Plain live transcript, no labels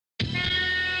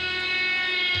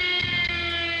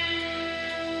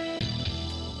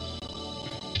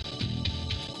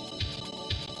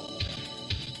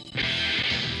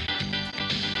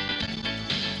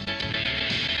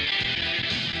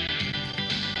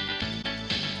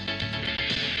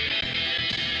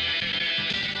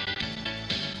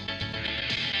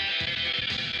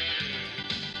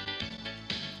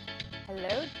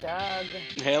Doug.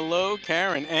 Hello,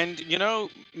 Karen. And,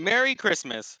 Merry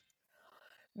Christmas.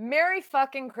 Merry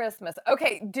fucking Christmas.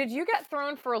 Okay, did you get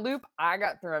thrown for a loop? I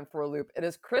got thrown for a loop. It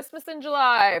is Christmas in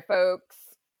July, folks.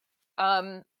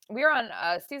 We are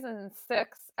on season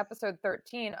 6, episode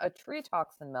 13, A Tree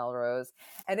Talks in Melrose,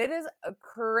 and it is a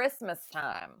Christmas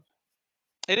time.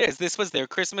 It is. This was their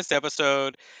Christmas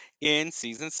episode in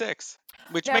season 6,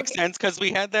 which Now, makes sense because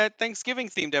we had that Thanksgiving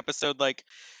themed episode like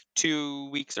 2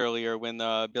 weeks earlier when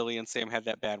Billy and Sam had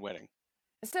that bad wedding.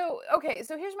 so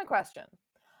here's my question.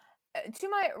 To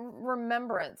my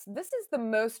remembrance, this is the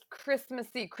most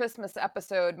Christmassy Christmas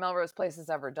episode Melrose Place has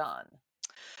ever done.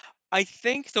 I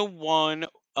think the one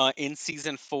in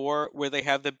season 4 where they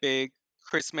have the big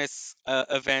Christmas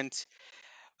event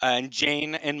and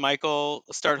Jane and Michael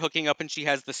start hooking up and she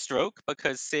has the stroke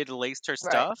because Sid laced her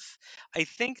Right. stuff. I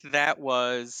think that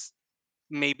was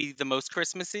maybe the most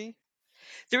Christmassy.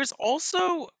 There's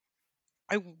also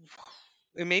I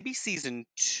maybe season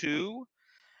 2.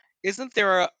 Isn't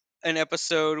there an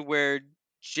episode where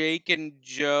Jake and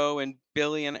Joe and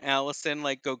Billy and Allison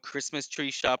like go Christmas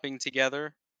tree shopping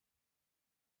together?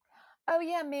 Oh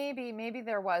yeah, maybe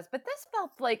there was, but this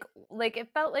felt like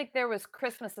it felt like there was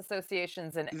Christmas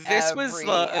associations in every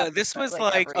This episode, was like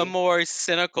like a every. more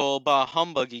cynical bah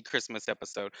humbuggy Christmas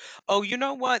episode. Oh, you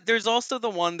know what? There's also the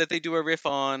one that they do a riff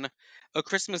on, A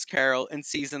Christmas Carol in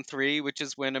season 3, which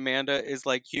is when Amanda is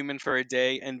like human for a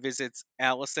day and visits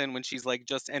Allison when she's like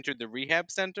just entered the rehab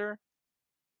center.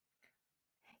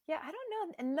 Yeah, I don't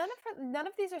know, and none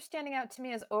of these are standing out to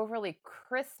me as overly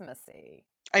Christmassy.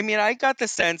 I mean, I got the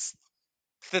sense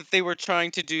that they were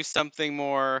trying to do something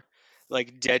more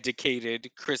like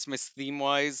dedicated Christmas theme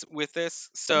wise with this.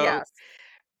 Yes,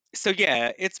 So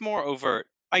yeah, it's more overt.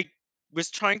 I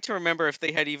was trying to remember if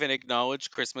they had even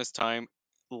acknowledged Christmas time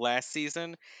last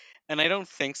season, and I don't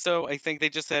think so. I think they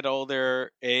just had all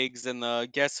their eggs in the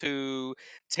guess who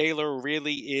Taylor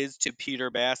really is to Peter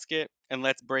basket, and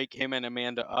let's break him and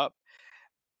Amanda up.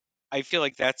 I feel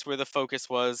like that's where the focus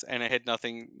was, and it had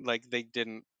nothing like they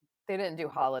didn't they didn't do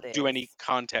do any holidays.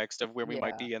 context of where we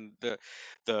might Yeah, be in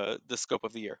the scope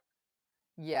of the year.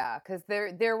 yeah, because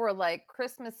there were like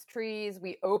Christmas trees.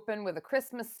 We opened with a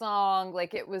Christmas song.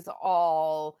 Like it was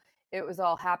all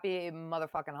happy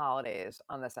motherfucking holidays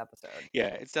on this episode. Yeah,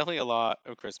 it's definitely a lot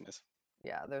of Christmas.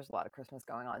 Yeah, there's a lot of Christmas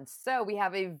going on. So we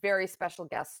have a very special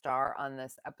guest star on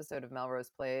this episode of Melrose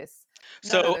Place.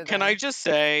 None So other can I than just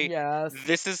say yes.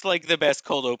 this is like the best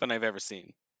cold open I've ever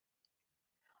seen.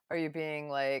 Are you being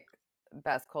like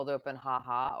best cold open,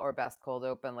 haha, or best cold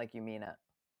open like you mean it?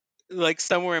 Like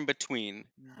somewhere in between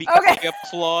because Okay. I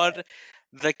applaud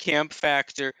the camp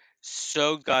factor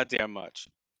so goddamn much.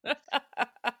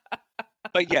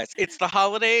 But yes, it's the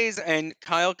holidays, and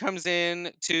Kyle comes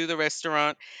in to the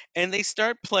restaurant, and they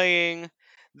start playing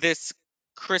this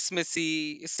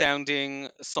Christmassy sounding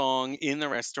song in the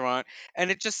restaurant,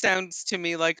 and it just sounds to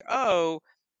me like, oh,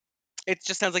 it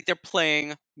just sounds like they're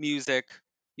playing music,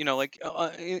 like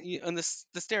on the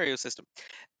stereo system.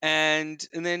 And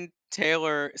then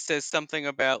Taylor says something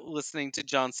about listening to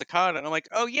John Cicada, and I'm like,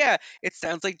 oh yeah, it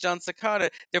sounds like John Cicada.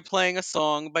 They're playing a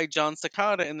song by John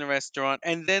Cicada in the restaurant,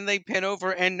 and then they pin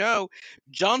over, and no,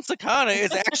 John Cicada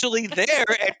is actually there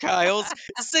at Kyle's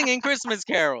singing Christmas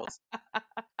carols.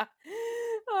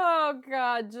 Oh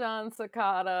God, John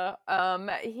Cicada.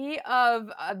 He of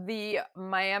the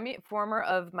Miami former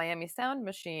of Miami Sound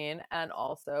Machine, and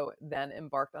also then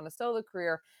embarked on a solo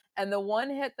career. And the one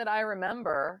hit that I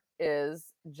remember is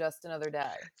 "Just Another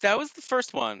Day." That was the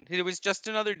first one. It was just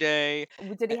another day.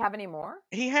 Did he have any more?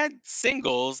 He had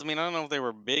singles. I mean, I don't know if they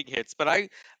were big hits, but I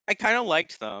kind of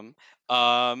liked them.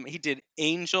 He did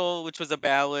Angel, which was a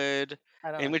ballad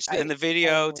I don't in know. which in I the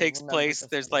video only takes remember place.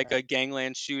 "Just There's Another like Day." a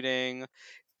gangland shooting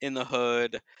in the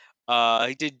hood.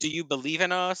 He did Do You Believe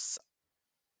in Us?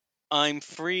 I'm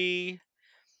Free.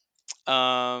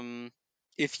 Um,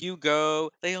 if You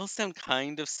Go, they all sound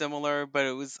kind of similar, but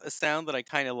it was a sound that I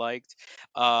kind of liked.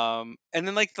 And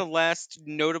then like the last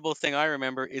notable thing I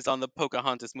remember is on the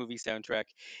Pocahontas movie soundtrack.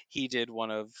 He did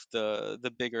one of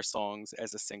the bigger songs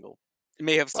as a single. He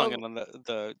may have sung it Well, on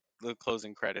the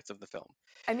closing credits of the film.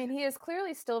 I mean, he is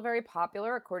clearly still very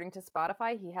popular. According to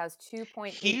Spotify, he has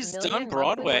 2.8 He's done million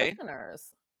monthly Broadway.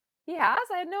 listeners. He has?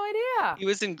 I had no idea. He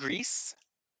was in Grease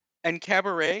and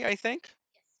Cabaret, I think.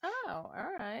 Oh,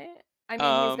 all right. I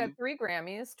mean, he's got Um, 3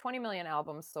 Grammys, 20 million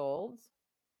albums sold.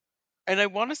 and I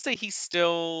want to say he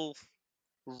still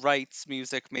writes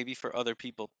music maybe for other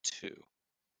people too,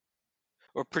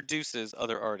 or produces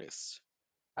other artists.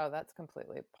 Oh, that's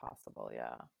completely possible.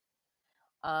 Yeah.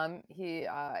 He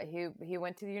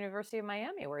went to the University of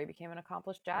Miami where he became an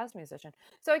accomplished jazz musician.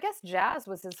 So I guess jazz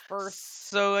was his first.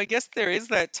 So I guess there is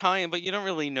that tie-in, but you don't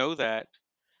really know that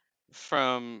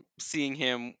from seeing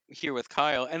him here with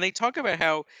Kyle. And they talk about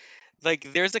how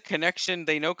like there's a connection.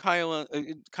 They know Kyle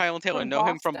and Taylor From know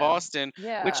him from Boston. Boston,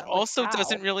 which Yeah, which also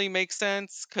doesn't how? really make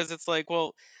sense because it's like,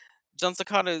 well, John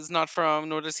Sakata is not from,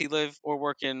 nor does he live or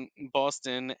work in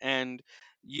Boston, and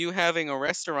you having a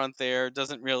restaurant there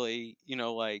doesn't really,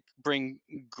 like bring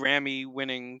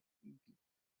Grammy-winning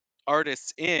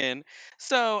artists in.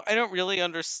 So I don't really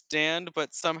understand,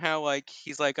 but somehow like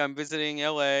he's like, I'm visiting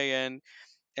LA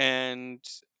and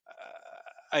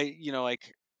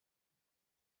like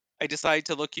I decide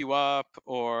to look you up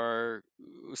or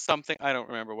something. I don't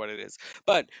remember what it is.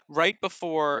 But right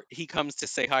before he comes to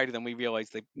say hi to them, we realize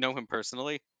they know him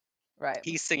personally. Right.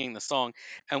 He's singing the song,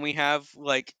 and we have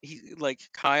like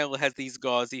Kyle has these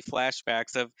gauzy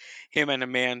flashbacks of him and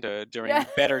Amanda Yeah. during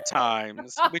better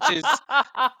times, which is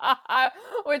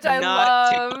Which I not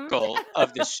loved. typical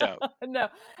of this show. No.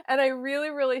 And I really,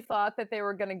 really thought that they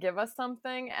were going to give us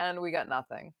something, and we got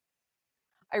nothing.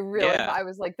 I really thought, Yeah, I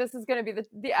was like, this is going to be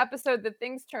the episode that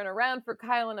things turn around for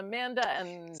Kyle and Amanda,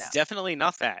 and no, it's definitely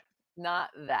not that.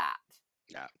 not that.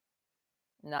 No.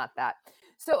 Not that.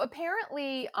 So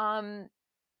apparently,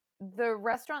 the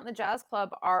restaurant and the jazz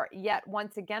club are yet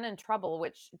once again in trouble,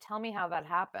 which tell me how that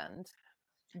happened.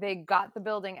 They got the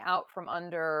building out from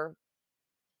under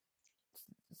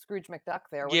Scrooge McDuck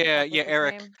there. What the Yeah, fuck was yeah, his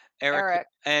Eric, name? Eric, Eric.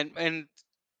 and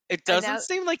it And doesn't now,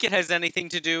 seem like it has anything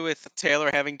to do with Taylor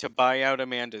having to buy out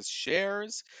Amanda's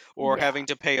shares or yeah, having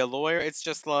to pay a lawyer. It's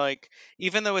just like,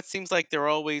 even though it seems like they're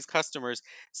always customers,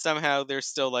 somehow they're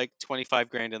still like 25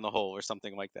 grand in the hole or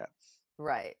something like that.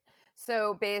 right.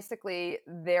 So basically,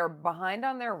 they're behind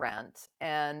on their rent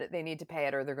and they need to pay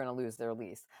it or they're going to lose their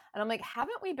lease. And I'm like,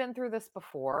 haven't we been through this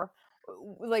before?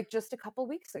 Like just a couple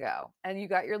weeks ago, and you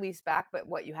got your lease back, but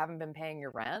what, you haven't been paying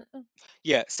your rent?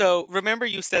 Yeah, so remember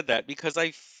you said that because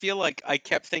I feel like I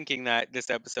kept thinking that this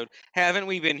episode, haven't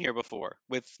we been here before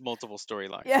with multiple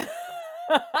storylines? Yeah.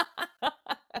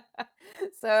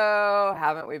 So,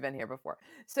 haven't we been here before?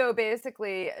 So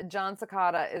basically, John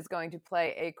Sakata is going to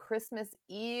play a Christmas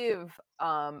Eve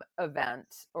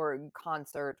event or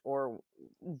concert or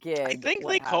I gig, think what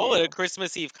they have call it a you.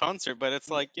 Christmas Eve concert, but it's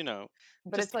Yeah. like,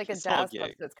 But just it's like a a small jazz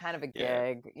club, gig. so it's kind of a Yeah.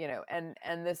 gig,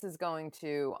 and this is going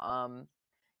to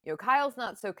Kyle's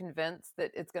not so convinced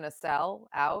that it's going to sell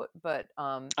out, but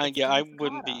it's Yeah, I John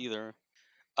wouldn't be Sakata. either.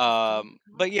 It's John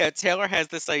But Sakata. yeah, Taylor has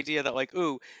this idea that like,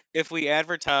 ooh, if we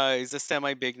advertise a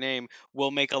semi big name,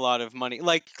 we'll make a lot of money.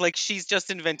 Like she's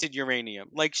just invented uranium.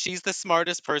 Like she's the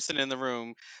smartest person in the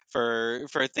room for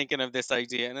thinking of this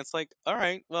idea. And it's like, all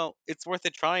right, well, it's worth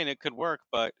a try and it could work,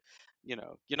 but you're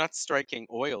not striking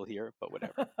oil here, but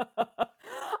whatever.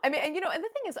 I mean, and the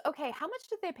thing is, okay, how much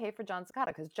did they pay for John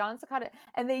Cicada? Because John Cicada,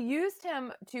 and they used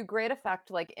him to great effect,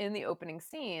 like in the opening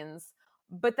scenes,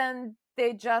 but then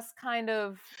they just kind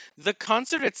of, The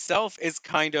concert itself is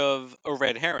kind of a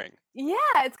red herring. yeah,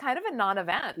 it's kind of a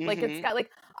non-event. Like it's Hmm. got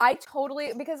like I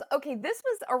totally because okay, this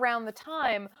was around the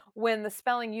time when the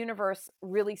Spelling Universe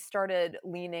really started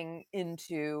leaning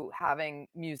into having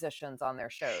musicians on their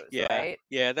shows, Yeah. right?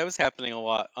 Yeah, that was happening a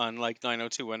lot on like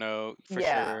 90210 for Yeah.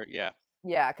 sure. Yeah.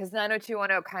 Yeah, because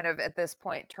 90210 kind of at this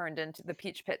point turned into the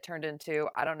Peach Pit turned into,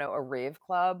 I don't know, a rave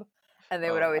club. And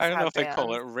they would Oh, always I don't know have if I'd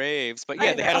call it bands. raves, but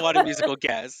yeah, I they had a know. lot of musical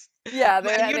guests. Yeah,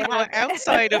 And they had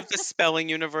outside of the Spelling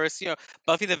universe,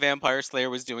 Buffy the Vampire Slayer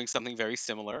was doing something very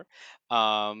similar.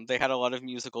 They had a lot of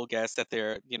musical guests at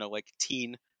their, like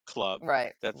teen club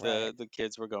right, that right, the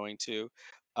kids were going to.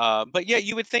 But yeah,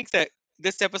 you would think that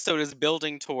this episode is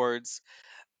building towards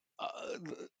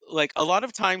like a lot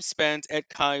of time spent at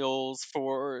Kyle's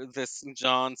for this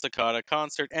John Cicada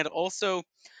concert, and also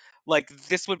like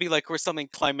this would be like where something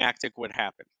climactic would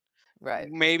happen.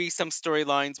 right. Maybe some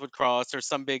storylines would cross, or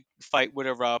some big fight would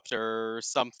erupt, or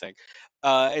something.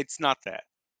 It's not that.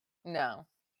 No,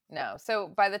 no. So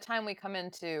by the time we come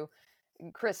into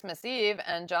Christmas Eve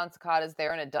and John Cicada's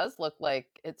there, and it does look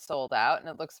like it's sold out and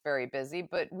it looks very busy,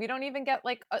 but we don't even get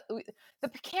like the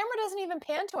camera doesn't even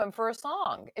pan to him for a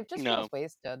song. It just No. feels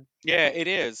wasted. Yeah, it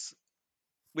is,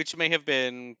 which may have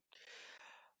been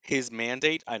his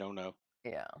mandate. I don't know,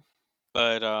 Yeah.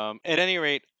 but at any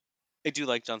rate, I do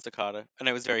like John Cicada, and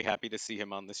I was very happy to see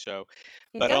him on the show.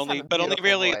 He But does have only, a but only beautiful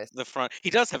really voice. the front. He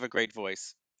does have a great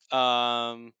voice.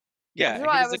 Um, Which yeah, is he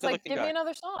why I was a was like, good-looking give me guy.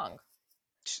 another song.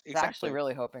 I was actually Exactly.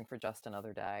 really hoping for Just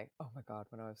Another Day. Oh my God,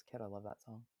 when I was a kid, I love that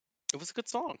song. It was a good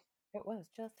song. It was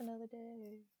Just Another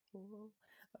Day. Ooh.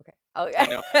 Okay. Oh, You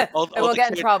know, and all we'll the get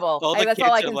in kids trouble. all the That's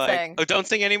all kids I are can like, sing. "Oh, don't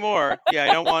sing anymore." Yeah,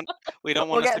 we don't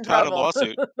We'll want a get in staccato trouble.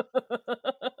 lawsuit.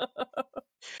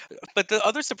 But the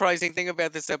other surprising thing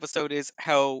about this episode is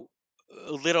how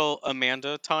little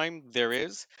Amanda time there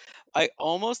is. I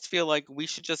almost feel like we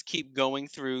should just keep going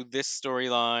through this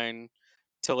storyline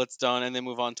till it's done and then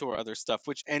move on to our other stuff,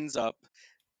 which ends up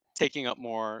taking up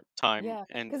more time Yeah,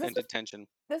 and, because and attention.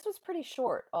 this was pretty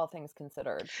short, all things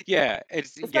considered. Yeah,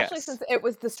 it's Especially yes, since it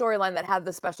was the storyline that had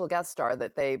the special guest star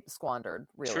that they squandered,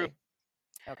 true. really.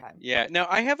 Okay. Yeah. Now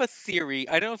I have a theory.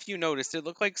 I don't know if you noticed. It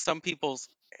looked like some people's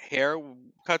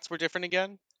cuts were different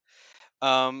again.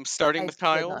 Starting I with did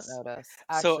not Kyle's. notice.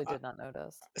 So Actually did not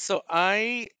notice. So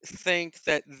I think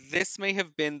that this may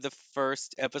have been the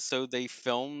first episode they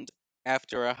filmed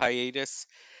after a hiatus,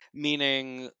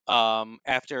 meaning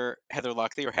after Heather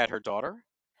Locklear had her daughter,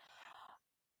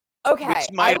 which Okay, I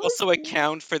might was also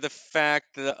account for the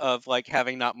fact of like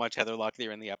having not much Heather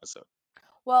Locklear in the episode.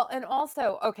 well, and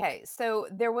also, okay, so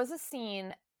there was a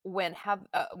scene when Heather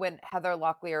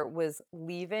Locklear was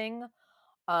leaving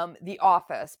the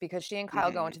office, because she and Kyle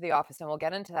go Hmm. into the office, and we'll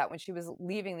get into that when she was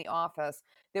leaving the office,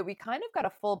 that we kind of got a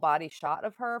full body shot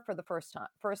of her for the first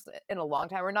in a long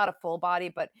time, or not a full body,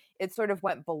 but it sort of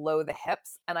went below the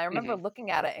hips. And I remember Hmm.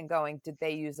 looking at it and going, did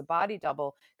they use a body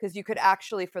double? Because you could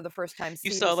actually, for the first time, You see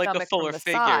the saw like a stomach from fuller the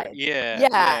figure. side. Yeah,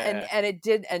 Yeah, and yeah. it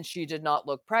did, and she did not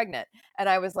look pregnant. And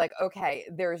I was like, okay,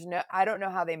 I don't know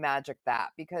how they magic that,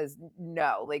 because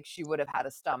no, like she would have had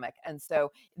a stomach. And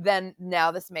so then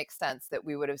now this makes sense that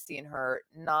we would have seen her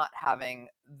not having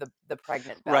the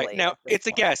pregnant Right. belly Now, at this it's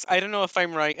a point. guess. I don't know if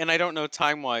I'm right, and I don't know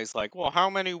time-wise, like, well, how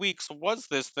many weeks was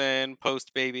this then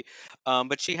post-baby?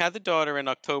 But she had the daughter in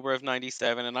October of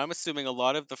 97, and I'm assuming a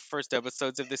lot of the first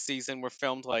episodes of this season were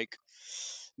filmed like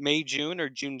May, June, or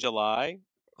June, July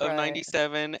of Right.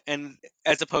 97, and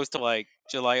as opposed to like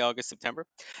July, August, September.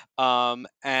 And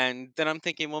then I'm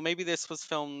thinking, well, maybe this was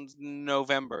filmed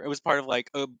November. It was part of like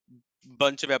a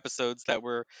bunch of episodes that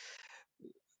were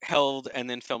held and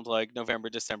then filmed like November,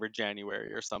 December,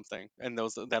 January or something. And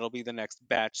that'll be the next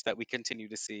batch that we continue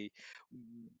to see,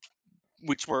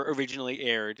 which were originally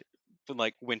aired from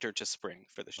like winter to spring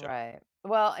for the show. Right.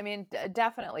 Well, I mean,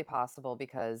 definitely possible,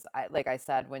 because like I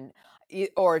said,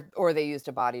 or they used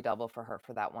a body double for her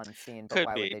for that one scene, but Could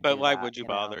why would be, they but do why that, would you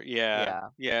bother? Yeah. Yeah.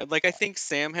 Yeah. Like I think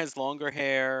Sam has longer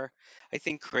hair. I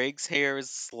think Craig's hair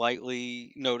is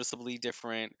slightly noticeably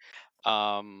different.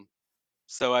 Um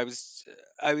so I was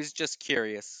just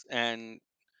curious, and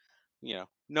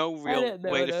no I real didn't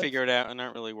way to notice. figure it out and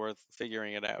not really worth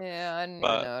figuring it out. Yeah, I didn't even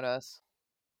But notice.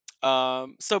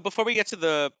 So before we get to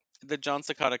the John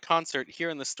Cicada concert here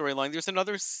in the storyline, there's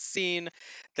another scene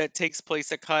that takes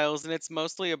place at Kyle's, and it's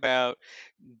mostly about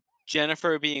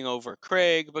Jennifer being over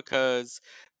Craig because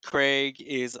Craig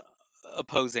is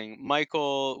opposing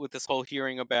Michael with this whole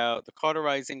hearing about the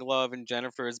cauterizing glove, and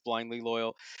Jennifer is blindly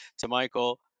loyal to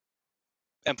Michael.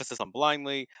 Emphasis on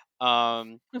blindly.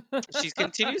 Um, she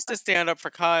continues to stand up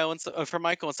for Kyle and for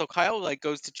Michael, and so Kyle like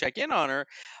goes to check in on her.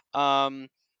 Um,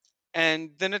 and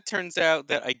then it turns out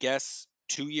that I guess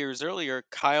 2 years earlier,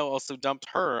 Kyle also dumped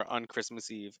her on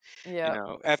Christmas Eve.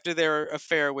 Yep. After their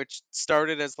affair, which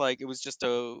started as like it was just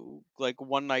a like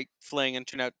one night fling and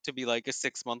turned out to be like a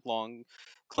 6 month long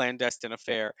clandestine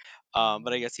affair. But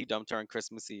I Mhm. guess he dumped her on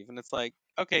Christmas Eve, and it's like,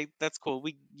 okay, that's cool.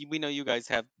 We know you guys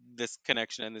have this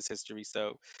connection and this history,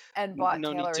 so And bought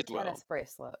no need Taylor to a dwell. tennis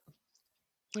bracelet.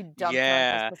 He dumped her on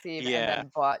Yeah, Christmas Eve and yeah,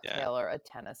 then bought yeah. Taylor a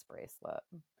tennis bracelet.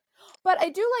 But I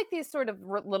do like these sort of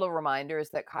little reminders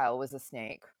that Kyle was a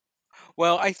snake.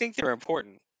 Well, I think they're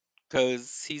important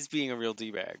because he's being a real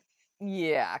d-bag.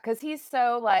 Yeah, because he's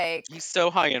so like, He's so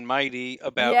high and mighty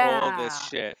about all this yeah,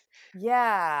 shit.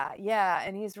 yeah, yeah.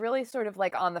 And he's really sort of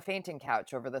like on the fainting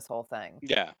couch over this whole thing.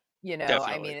 Yeah, I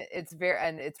definitely. mean, it's very,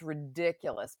 and it's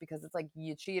ridiculous, because it's like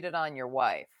you cheated on your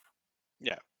wife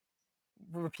Yeah,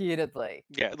 repeatedly.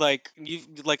 yeah. Like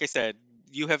I said,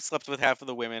 you have slept with half of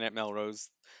the women at Melrose.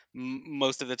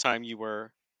 Most of the time, you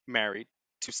were married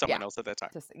to Yeah. someone else at that time.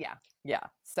 Just, yeah, yeah.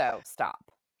 So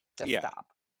stop. Just Yeah. stop.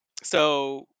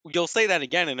 So you'll say that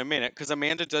again in a minute because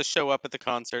Amanda does show up at the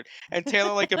concert, and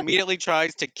Taylor like immediately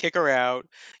tries to kick her out,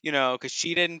 because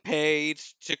she didn't pay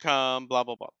to come, blah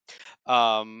blah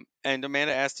blah. And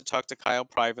Amanda asked to talk to Kyle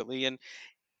privately, and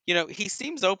he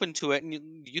seems open to it,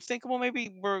 and you think, well, maybe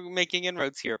we're making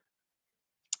inroads here.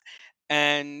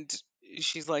 And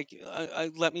she's like,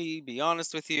 let me be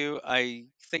honest with you. I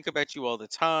think about you all the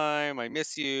time. I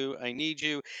miss you. I need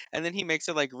you. And then he makes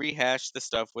her like rehash the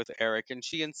stuff with Eric. And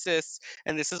she insists.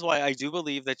 And this is why I do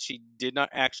believe that she did not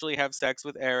actually have sex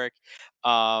with Eric.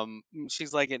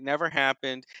 She's like, it never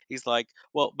happened. He's like,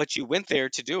 well, but you went there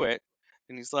to do it.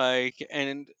 And he's like,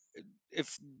 and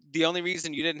if the only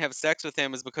reason you didn't have sex with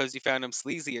him is because you found him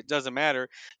sleazy, it doesn't matter.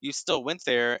 You still went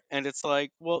there. And it's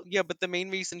like, well, yeah, but the main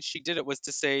reason she did it was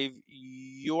to save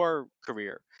your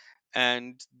career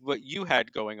and what you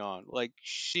had going on. Like,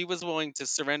 she was willing to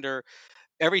surrender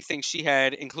everything she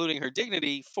had, including her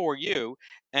dignity, for you.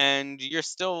 And you're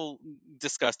still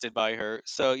disgusted by her.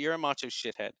 So you're a macho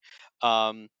shithead.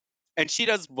 Um, and she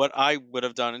does what I would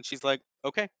have done. And she's like,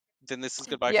 okay, then this is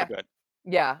goodbye for Yeah. good.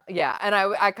 Yeah, yeah, and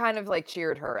I kind of, like,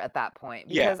 cheered her at that point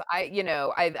Yeah. because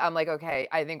I'm like, "Okay,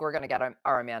 I think we're gonna get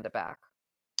our Amanda back."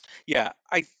 Yeah.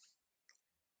 I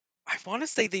want to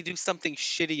say they do something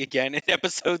shitty again in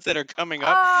episodes that are coming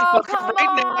up, Oh, but for come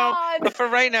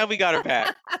right now, on! we got her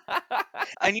back.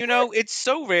 And it's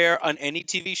so rare on any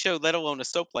TV show, let alone a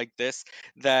soap like this,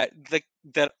 that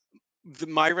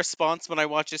my response when I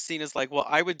watch a scene is like, well,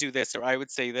 I would do this or I would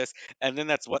say this, and then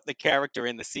that's what the character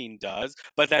in the scene does.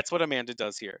 But that's what Amanda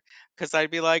does here, because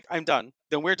I'd be like, I'm done.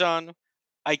 Then we're done.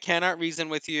 I cannot reason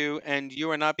with you, and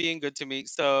you are not being good to me.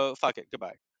 So fuck it,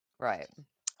 goodbye. Right.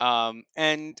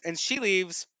 And she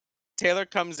leaves. Taylor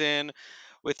comes in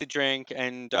with a drink,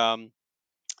 and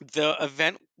the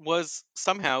event was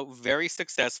somehow very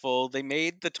successful. They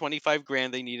made the 25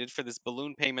 grand they needed for this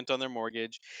balloon payment on their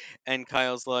mortgage, and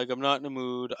Kyle's like, I'm not in a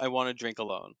mood. I want to drink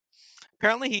alone.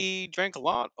 Apparently, he drank a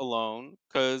lot alone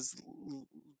because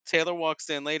Taylor walks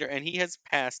in later and he has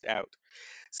passed out.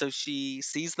 So she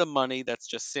sees the money that's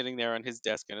just sitting there on his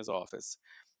desk in his office,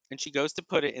 and she goes to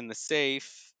put it in the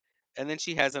safe, and then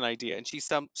she has an idea, and she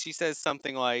says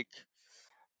something like,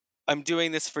 I'm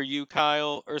doing this for you,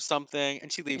 Kyle, or something,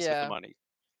 and she leaves with the Yeah, money.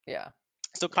 yeah.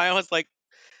 So Kyle has like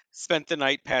spent the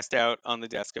night passed out on the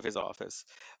desk of his office.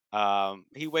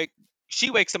 He wake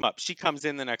She wakes him up. She comes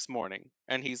in the next morning,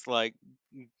 and he's like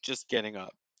just getting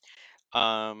up.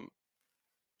 Um,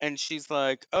 and she's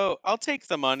like, "Oh, I'll take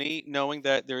the money," knowing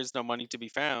that there is no money to be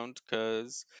found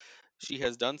because she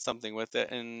has done something with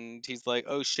it. And he's like,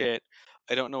 "Oh shit,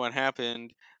 I don't know what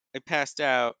happened. I passed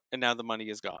out, and now the money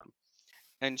is gone."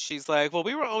 And she's like, "Well,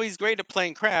 we were always great at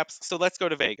playing craps, so let's go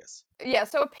to Vegas." Yeah,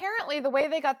 so apparently the way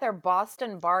they got their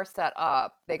Boston bar set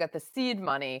up, they got the seed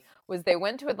money, was they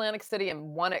went to Atlantic City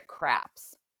and won at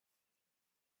craps.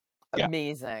 Yeah,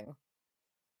 Amazing.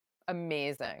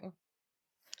 Amazing.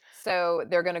 So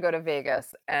they're gonna go to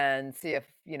Vegas and see if,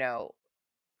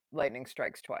 lightning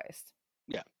strikes twice.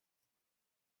 yeah.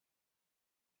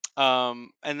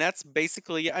 And that's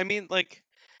basically, I mean, like,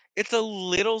 it's a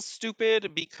little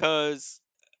stupid because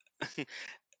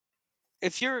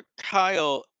if you're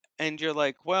Kyle and you're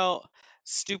like, well,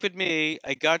 stupid me,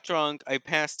 I got drunk, I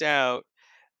passed out,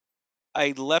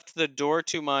 I left the door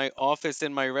to my office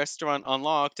in my restaurant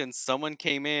unlocked, and someone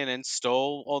came in and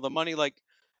stole all the money, like,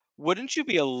 wouldn't you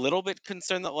be a little bit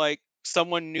concerned that, like,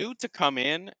 someone knew to come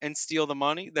in and steal the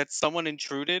money, that someone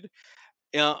intruded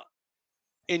uh,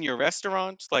 in your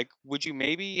restaurant? Like, would you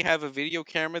maybe have a video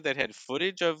camera that had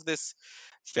footage of this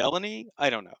felony? I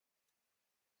don't know.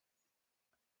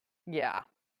 Yeah.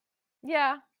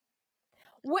 Yeah.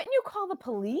 Wouldn't you call the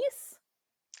police?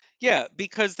 Yeah,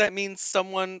 because that means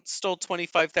someone stole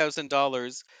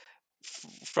 $25,000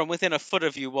 from within a foot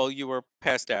of you while you were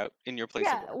passed out in your place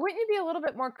of Yeah, work. wouldn't you be a little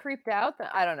bit more creeped out than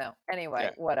I don't know. Anyway,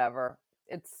 Yeah. whatever.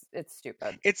 It's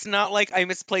stupid. It's not like I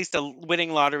misplaced a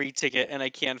winning lottery ticket and I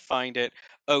can't find it.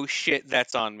 Oh shit,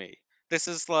 that's on me. This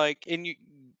is like in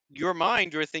your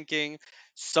mind, you're thinking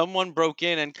someone broke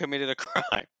in and committed a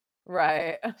crime.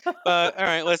 Right. But all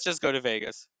right, let's just go to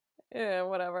Vegas. Yeah,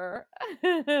 whatever.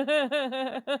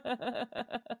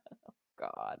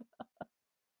 God.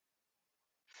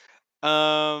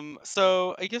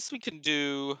 So I guess we can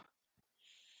do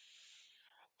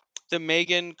the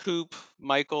Megan, Coop,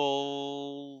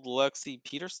 Michael, Lexi,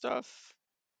 Peter stuff.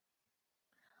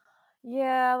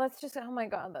 Yeah, let's just oh my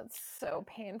God, that's so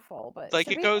painful. But Like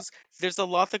should it we goes, there's a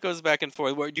lot that goes back and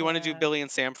forth. Do you want to do yeah. Billy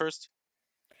and Sam first?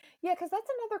 Yeah, because that's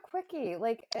another quickie.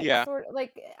 Like Yeah, sort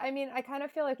like I mean, I kind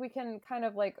of feel like we can kind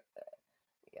of like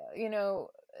you know,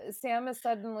 Sam is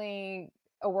suddenly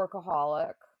a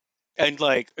workaholic and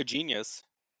like a genius.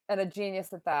 and a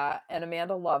genius at that, and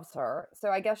Amanda loves her. So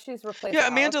I guess she's replaced Yeah,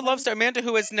 Amanda loves Allison. her. Amanda,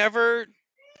 who has never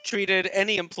treated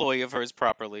any employee of hers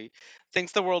properly,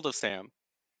 thinks the world of Sam,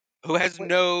 who has Wait,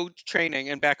 no training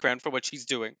and background for what she's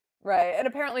doing. right, and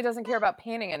apparently doesn't care about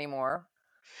painting anymore.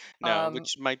 No, Um,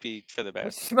 which might be for the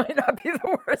best. which might not be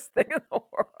the worst thing in the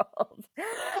world.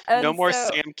 No And more so,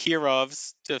 Sam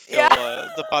Kirovs yeah.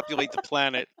 to populate the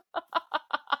planet.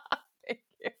 Thank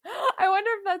you. I wonder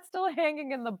if that's still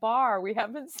hanging in the bar. We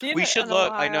haven't seen We it should in a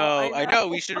look. I while. know. I I know. know.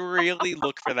 We should really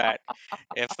look for that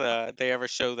if they ever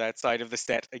show that side of the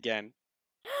set again.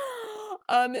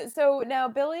 So now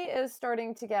Billy is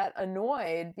starting to get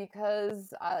annoyed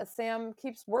because Sam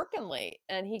keeps working late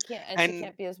and she And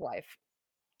can't be his wife.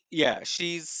 yeah,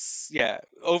 she's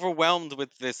overwhelmed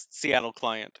with this Seattle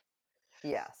client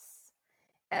Yes.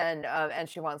 And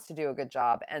she wants to do a good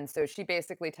job. And so she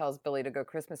basically tells Billy to go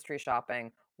Christmas tree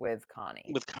shopping with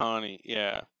Connie. with Connie.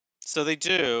 Yeah. So they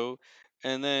do,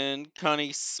 and then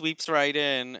Connie sweeps right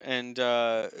in and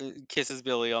kisses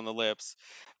Billy on the lips.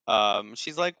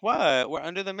 She's like, "What? We're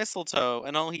under the mistletoe,"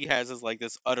 and all he has is like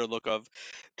this utter look of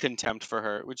contempt for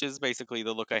her, which is basically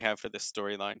the look I have for this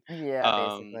storyline. Yeah,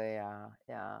 Um, basically, yeah,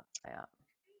 yeah, yeah.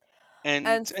 and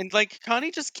And and like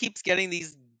Connie just keeps getting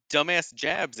these dumbass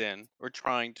jabs in, or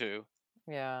trying to.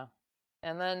 yeah.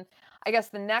 And then I guess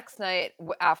the next night,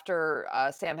 after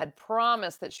Sam had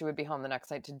promised that she would be home the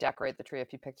next night to decorate the tree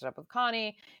if he picked it up with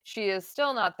Connie, she is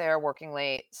still not there, working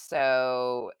late.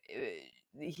 So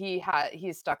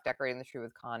he's stuck decorating the tree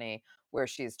with Connie, where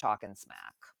she's talking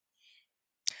smack.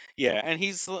 Yeah, and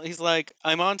he's like,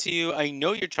 "I'm on to you. I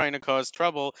know you're trying to cause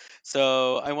trouble,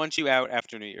 so I want you out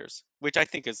after New Year's," which I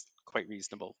think is quite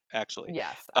reasonable, actually.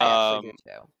 Yes, I actually do Um,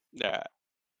 too. yeah.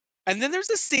 And then there's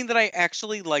this scene that I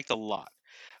actually liked a lot,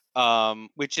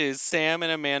 which is Sam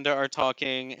and Amanda are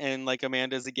talking, and like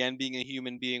Amanda's again being a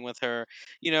human being with her,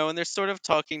 and they're sort of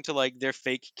talking to like their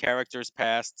fake characters'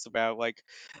 pasts about like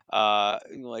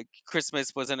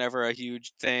Christmas wasn't ever a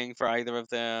huge thing for either of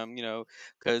them,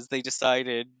 because they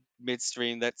decided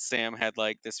midstream that Sam had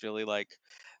like this really like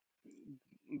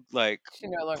She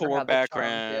no longer poor had the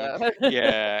charm. background, Yeah.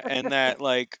 yeah, and that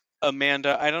like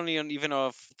Amanda, I don't even know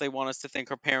if they want us to think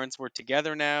her parents were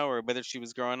together now or whether she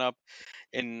was growing up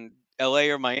in LA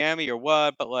or Miami or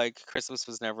what, but like Christmas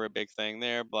was never a big thing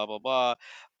there, blah blah blah.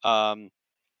 Um,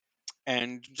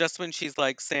 and just when she's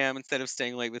like, Sam, instead of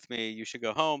staying late with me, you should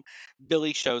go home,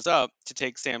 Billy shows up to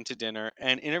take Sam to dinner.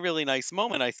 And in a really nice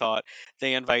moment, I thought,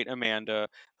 they invite Amanda,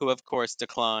 who of course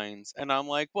declines. And I'm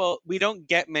like, well, we don't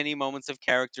get many moments of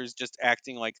characters just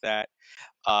acting like that.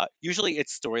 Usually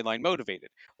it's storyline motivated.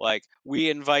 Like, we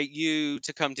invite you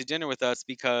to come to dinner with us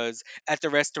because at the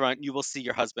restaurant you will see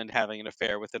your husband having an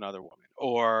affair with another woman,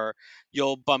 or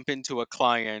you'll bump into a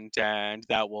client and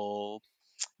that will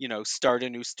start a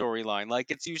new storyline.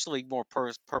 Like, it's usually more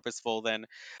purposeful than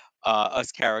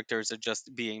us characters are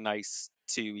just being nice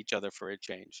to each other for a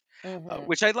change, Hmm.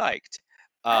 which I liked.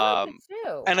 I liked it Um,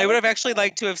 too. and I I would liked have it actually too.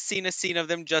 liked to have seen a scene of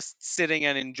them just sitting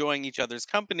and enjoying each other's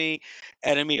company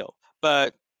at a meal,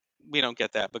 but we don't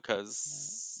get that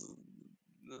because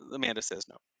Amanda says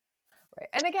no. Right.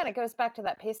 And again, it goes back to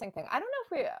that pacing thing. I don't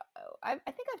know if I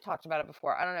think I've talked about it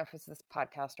before. I don't know if it's this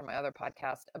podcast or my other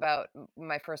podcast about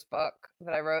my first book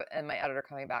that I wrote and my editor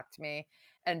coming back to me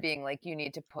and being like, you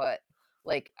need to put,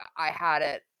 like, I had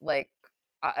it like,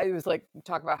 it was like,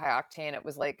 talk about high octane. It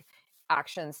was like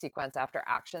action sequence after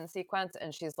action sequence.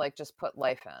 And she's like, just put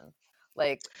life in.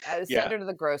 Like, send Yeah, her to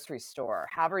the grocery store,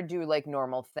 have her do like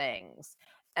normal things.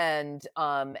 And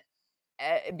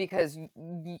because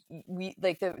we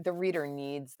like the reader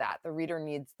needs that. The reader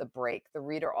needs the break. The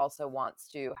reader also wants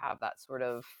to have that sort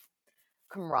of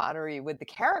camaraderie with the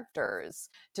characters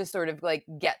to sort of like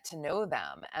get to know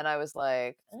them. And I was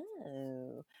like,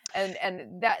 oh,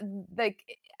 and that, like,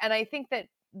 and I think that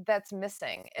that's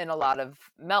missing in a lot of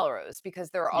Melrose because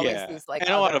there are always yeah, these like and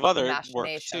a lot other of other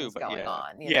works too. machinations But going yeah,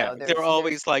 on. yeah, they're There's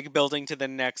always like building to the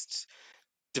next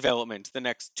development, the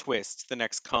next twist, the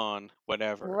next con,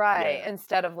 whatever. right, Yeah.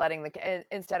 instead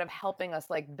of helping us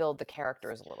like build the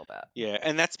characters a little bit. Yeah,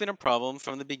 and that's been a problem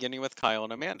from the beginning with Kyle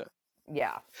and Amanda.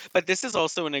 Yeah. But this is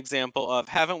also an example of,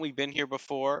 haven't we been here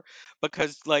before?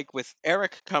 Because like with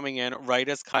Eric coming in right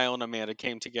as Kyle and Amanda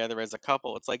came together as a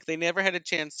couple, it's like they never had a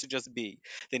chance to just be.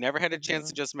 They never had a chance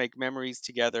to Hmm. just make memories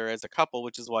together as a couple,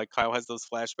 which is why Kyle has those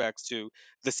flashbacks to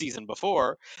the season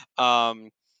before. Um,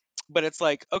 but it's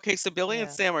like, okay, so Billy and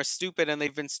Yeah. Sam are stupid and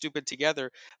they've been stupid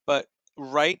together, but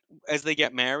right as they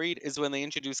get married is when they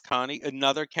introduce Connie,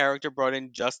 another character brought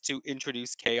in just to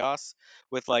introduce chaos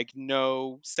with like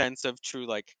no sense of true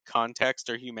like context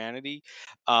or humanity.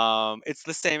 It's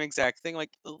the same exact thing.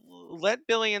 Like, let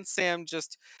Billy and Sam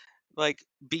just like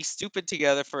be stupid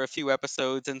together for a few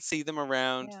episodes and see them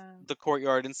around Yeah. the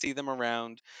courtyard and see them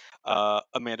around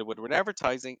Amanda Woodward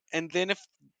advertising. And then if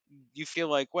you feel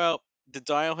like, well, the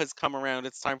dial has come around,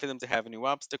 it's time for them to have a new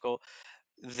obstacle,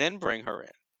 then bring her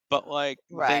in. But like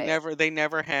Right. they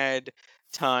never had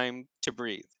time to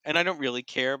breathe. And I don't really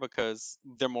care because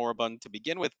they're more abundant to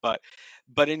begin with, but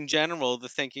in general the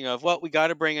thinking of, well, we got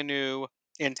to bring a new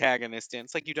antagonist in.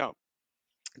 It's like you don't.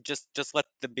 Just let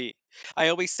them be. I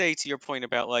always say, to your point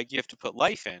about like you have to put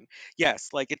life in. Yes,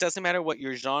 like it doesn't matter what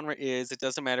your genre is, it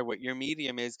doesn't matter what your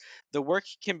medium is. The work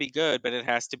can be good, but it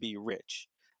has to be rich.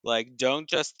 Like don't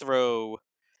just throw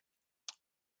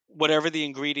whatever the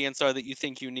ingredients are that you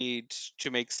think you need to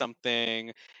make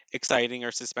something exciting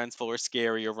or suspenseful or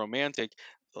scary or romantic.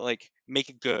 Like make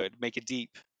it good, make it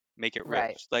deep, make it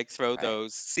Right. rich. Like throw Right.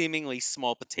 those seemingly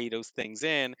small potatoes things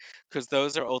in, because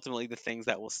those are ultimately the things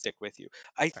that will stick with you.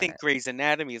 I think Right. Grey's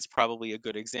Anatomy is probably a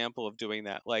good example of doing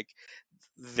that. Like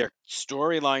their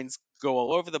storylines go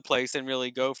all over the place and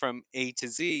really go from A to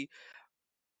Z,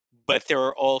 but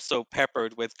they're also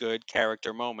peppered with good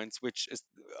character moments, which is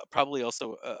probably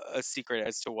also a secret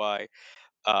as to why,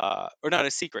 or not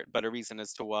a secret, but a reason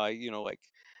as to why, like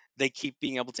they keep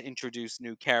being able to introduce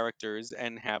new characters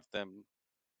and have them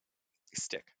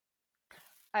stick.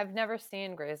 I've never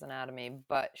seen Grey's Anatomy,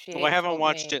 but Well, I she haven't told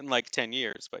watched me it in like 10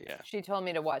 years, but yeah.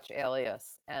 to watch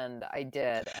Alias, and I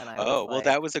did, and I was Oh, well, like,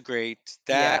 that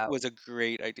yeah, was a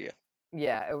great idea.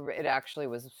 yeah, it actually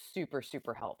was super,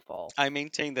 super helpful. I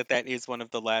maintain that that is one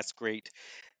of the last great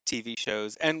TV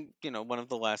shows and, one of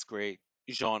the last great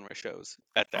genre shows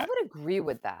at I that. would agree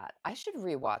with that. I should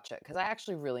rewatch it because I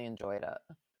actually really enjoyed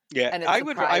it, Yeah, and it I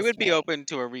would surprised be me. open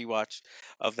to a rewatch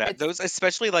of that. It's Those,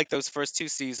 especially like those first two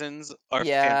seasons, are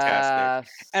fantastic.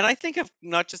 Yes, And I think have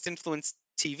not just influenced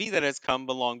TV that has come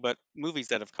along, but movies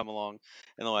that have come along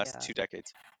in the last yeah. 2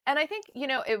 decades. And I think,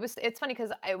 it's funny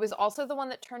because it was also the one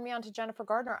that turned me on to Jennifer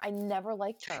Gardner. I never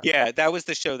liked her. Yeah, that was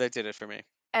the show that did it for me.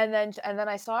 And then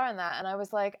I saw her in that and I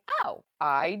was like, "Oh,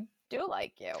 I do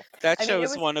like you." That I mean, show it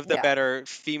is was one of the yeah, better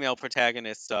female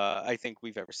protagonists I think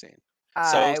we've ever seen.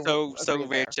 So I so so agree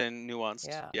rich there. and nuanced.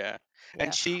 Yeah. Yeah.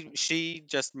 And Yeah. she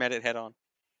just met it head on.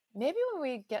 Maybe when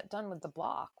we get done with the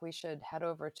block, we should head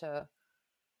over to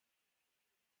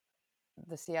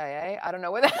the CIA. I don't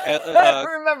know where Uh, I uh,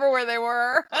 don't remember where they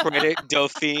were. Credit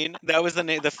Dauphine. That was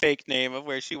the fake name of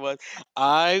where she was.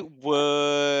 I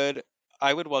would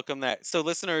I would welcome that. So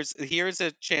listeners, here's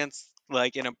a chance,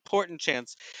 like an important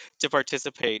chance to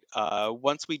participate.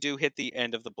 Once we do hit the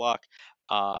end of the block,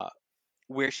 uh,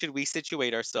 where should we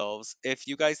situate ourselves? If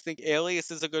you guys think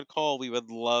Alias is a good call, we would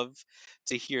love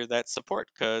to hear that support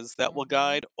because that will Mhm.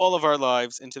 guide all of our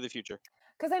lives into the future.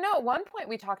 Because I know at one point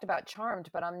we talked about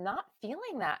Charmed, but I'm not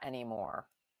feeling that anymore.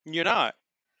 You're not.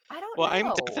 I don't Well,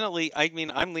 know. I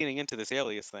mean, I'm leaning into this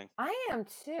Alias thing. I am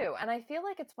too, and I feel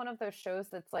like it's one of those shows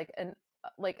that's like an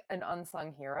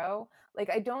unsung hero. Like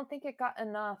I don't think it got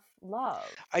enough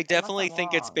love, I unless definitely I'm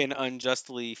think it's wrong. been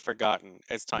unjustly forgotten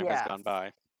as time has Yes. gone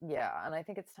by. Yeah, and I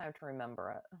think it's time to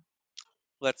remember it.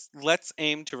 Let's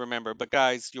aim to remember. But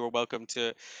guys, you're welcome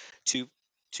to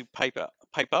pipe up.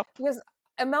 Because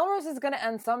Melrose is going to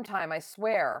end sometime, I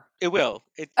swear. It will.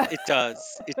 It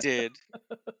does. It did.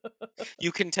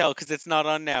 You can tell because it's not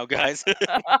on now, guys.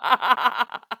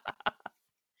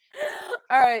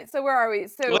 All right, so where are we?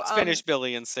 So Let's finish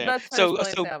Billy and Sam. let's finish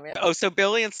Billy and So Sam. Yeah. oh, so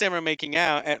Billy and Sam are making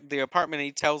out at the apartment.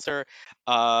 He tells her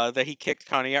that he kicked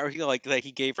Connie out, or he like that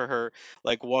he gave her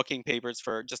like walking papers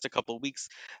for just a couple of weeks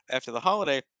after the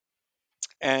holiday.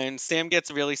 And Sam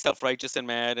gets really self-righteous and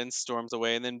mad and storms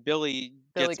away. And then Billy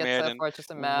Billy gets gets mad and self-righteous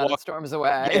and mad and walk, storms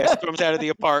away. yeah, storms out of the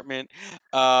apartment.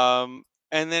 Um,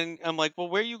 and then I'm like, well,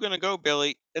 where are you gonna go,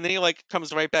 Billy? And then he like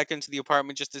comes right back into the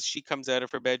apartment just as she comes out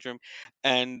of her bedroom,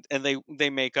 and they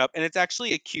make up. And it's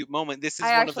actually a cute moment. This I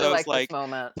is one of actually those like this like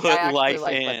moment. I put actually life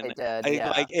liked what they in. did. I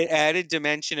Yeah. like it added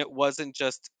dimension. It wasn't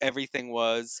just everything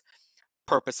was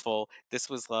purposeful. This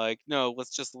was like, no,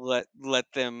 let's just let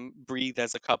them breathe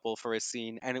as a couple for a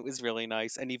scene, and it was really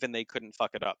nice. And even they couldn't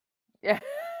fuck it up. Yeah.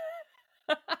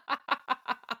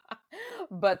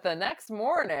 But the next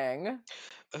morning,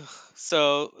 Ugh.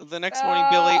 So the next morning,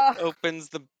 Billy uh, opens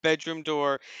the bedroom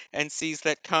door and sees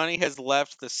that Connie has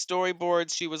left the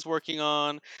storyboards she was working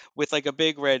on with like a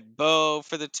big red bow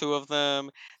for the two of them.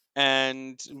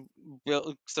 And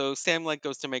so Sam like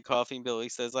goes to make coffee, and Billy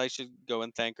says, "I should go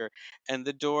and thank her." And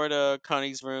the door to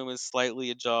Connie's room is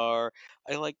slightly ajar.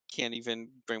 I like can't even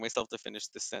bring myself to finish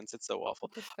this sentence. It's so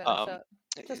awful. just finish Um, it.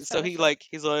 Just so finish it.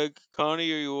 he's like,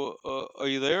 "Connie, are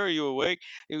you there? Are you awake?"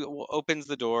 Opens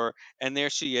the door, and there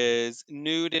she is,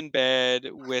 nude in bed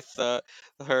with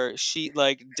her sheet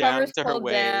like down Covers to her pulled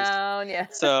waist. down. Yeah.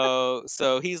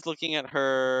 So he's looking at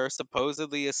her,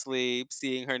 supposedly asleep,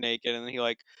 seeing her naked, and then he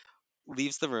like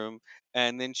leaves the room.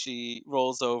 and then she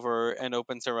rolls over and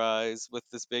opens her eyes with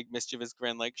this big mischievous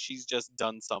grin, like she's just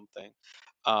done something.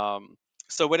 Um,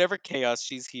 so whatever chaos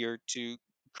she's here to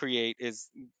create is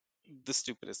the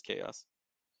stupidest chaos.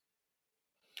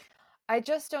 I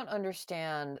just don't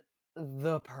understand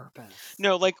the purpose.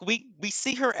 No, like we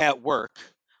see her at work.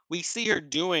 We see her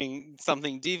doing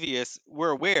something devious.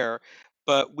 We're aware,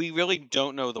 but we really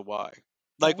don't know the why.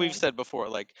 Like we've Mhm. said before,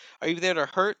 like, are you there to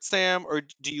hurt Sam or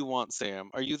do you want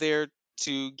Sam? Are you there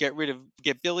to get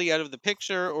Billy out of the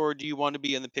picture or do you want to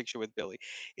be in the picture with Billy?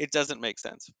 It doesn't make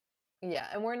sense. Yeah,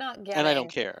 and And I don't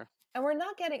care. we're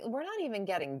not even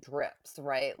getting drips,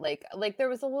 right? Like there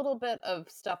was a little bit of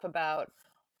stuff about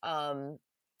um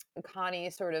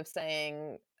Connie sort of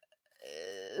saying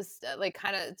like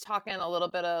kind of talking a little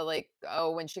bit of like,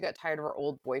 oh, when she got tired of her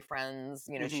old boyfriends,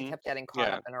 she Mhm. kept getting caught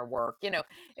Yeah. up in her work.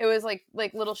 It was like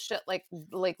little shit, like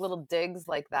little digs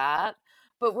like that.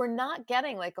 But we're not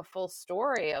getting like a full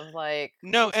story of like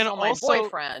No, she's and still my also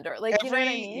boyfriend, or like, you know what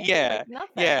I mean? Like yeah, nothing.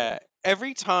 yeah.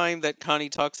 Every time that Connie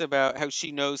talks about how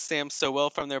she knows Sam so well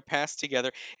from their past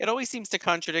together, it always seems to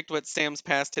contradict what Sam's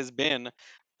past has been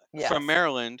from Yes.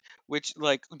 Maryland, which,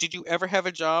 like, did you ever have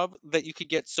a job that you could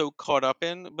get so caught up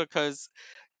in? Because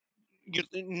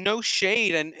no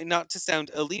shade and not to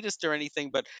sound elitist or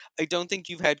anything, but I don't think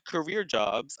you've had career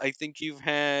jobs. I think you've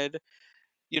had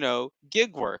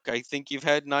gig work. I think you've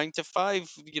had 9 to 5,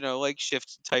 like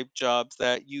shift type jobs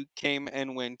that you came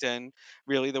and went, and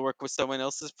really the work was someone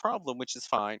else's problem, which is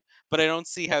fine. But I don't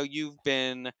see how you've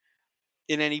been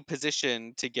in any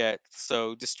position to get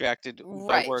so distracted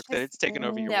by Right. work that She's it's taken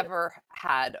over your work. never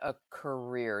had a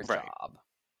career Right. job.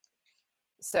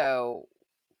 So,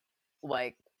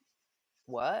 like,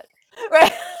 what?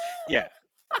 Right. Yeah.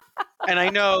 And I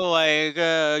know, like,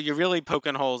 you're really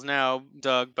poking holes now,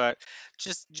 Doug, but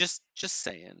just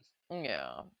saying.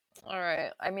 Yeah. All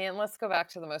right. I mean, let's go back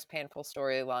to the most painful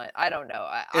storyline. I don't know.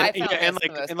 And I yeah, found and this the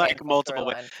like most in like painful multiple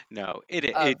ways. storyline No, it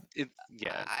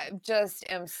yeah. I just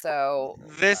am so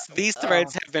These oh,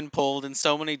 threads have been pulled in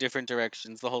so many different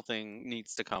directions. The whole thing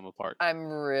needs to come apart. I'm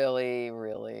really,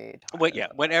 really What tired yeah,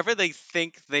 of it. whatever they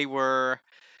think they were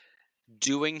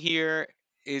doing here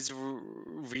is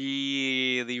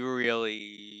really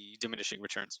really diminishing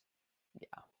returns.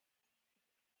 Yeah.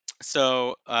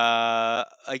 So,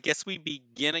 I guess we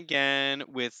begin again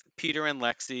with Peter and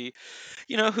Lexi,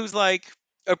 who's like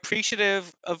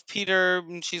appreciative of Peter,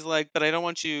 and she's like, "But I don't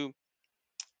want you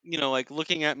like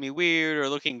looking at me weird or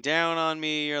looking down on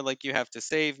me or like you have to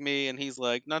save me." And he's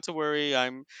like, "Not to worry,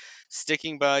 I'm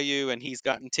sticking by you." And he's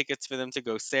gotten tickets for them to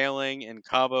go sailing in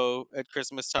Cabo at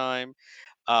Christmas time.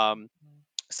 Um,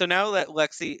 so now that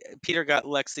Peter got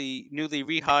Lexi newly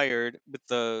rehired with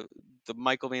the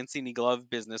Michael Mancini glove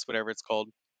business, whatever it's called,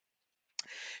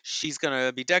 she's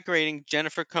gonna be decorating.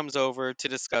 Jennifer comes over to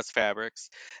discuss fabrics,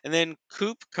 and then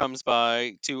Coop comes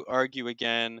by to argue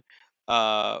again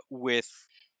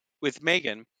with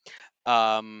Megan.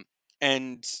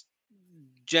 And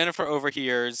Jennifer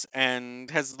overhears and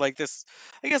has like this,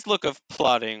 I guess, look of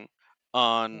plotting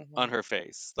on Mhm. her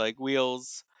face, like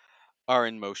wheels are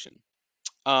in motion.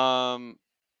 Um,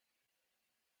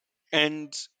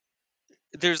 and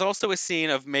there's also a scene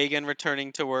of Megan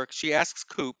returning to work. She asks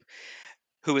Coop,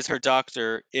 who is her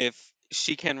doctor, if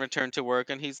she can return to work,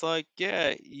 and he's like,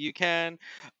 "Yeah, you can."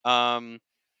 Um,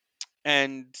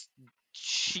 and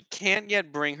she can't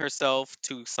yet bring herself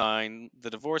to sign the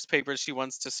divorce papers she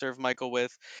wants to serve Michael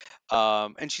with.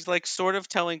 And she's like sort of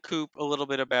telling Coop a little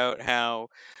bit about how,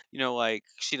 like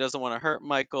she doesn't want to hurt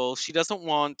Michael. She doesn't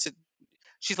want to.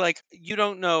 She's like, "You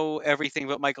don't know everything,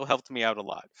 but Michael helped me out a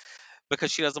lot."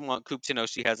 Because she doesn't want Coop to know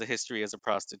she has a history as a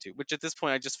prostitute, which at this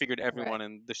point I just figured Right. everyone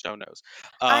in the show knows.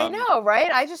 I Um, know,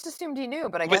 right? I just assumed he knew,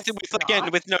 but I with guess again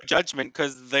not. with no judgment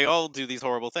because they all do these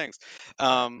horrible things.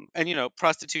 Right. And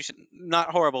prostitution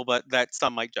not horrible, but that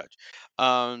some might judge.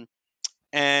 Um,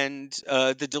 and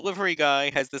the delivery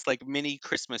guy has this like mini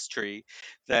Christmas tree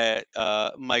that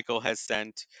Michael has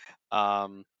sent.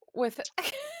 Um, With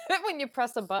when you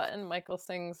press a button, Michael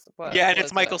sings yeah, what and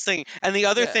it's was Michael it? singing. And the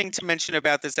other Yeah. thing to mention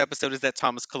about this episode is that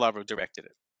Thomas Calabro directed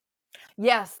it.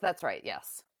 Yes, that's right.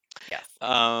 Yes. Yes.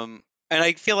 And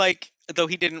I feel like though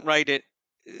he didn't write it,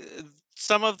 uh,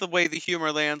 some of the way the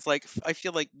humor lands, like I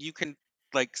feel like you can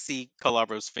like see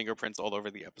Calabro's fingerprints all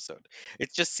over the episode.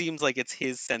 It just seems like it's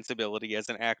his sensibility as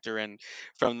an actor, and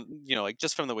from like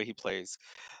just from the way he plays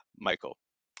Michael.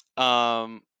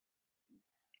 Um,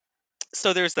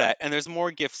 so there's that, and there's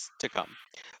more gifts to come.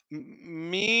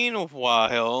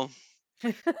 Meanwhile,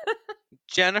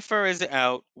 Jennifer is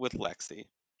out with Lexi,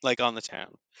 like on the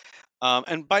town.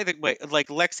 And by the way, like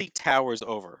Lexi towers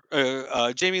over,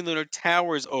 Jamie Lunar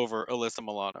towers over Alyssa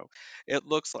Milano. It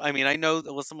looks, I mean, I know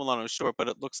Alyssa Milano's short, but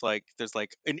it looks like there's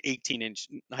like an 18-inch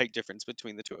height difference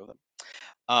between the two of them.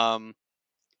 Um,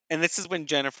 and this is when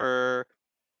Jennifer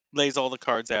lays all the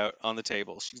cards out on the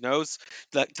table. She knows,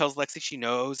 tells Lexi she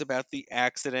knows about the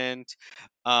accident,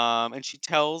 and she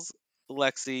tells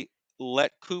Lexi,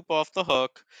 let Coop off the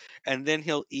hook, and then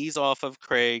he'll ease off of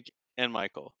Craig and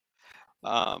Michael.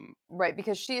 Right,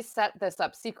 because she set this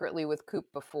up secretly with Coop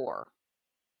before.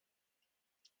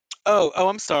 Oh,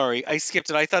 I'm sorry. I skipped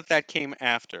it. I thought that came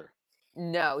after.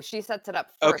 No, she sets it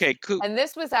up first. Okay, Coop. And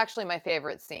this was actually my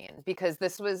favorite scene because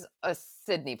this was a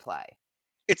Sydney play.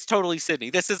 It's totally Sydney.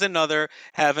 This is another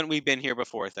haven't we been here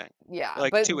before thing. Yeah,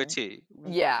 Like but to a T.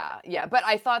 yeah, but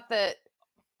I thought that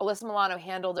Alyssa Milano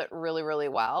handled it really, really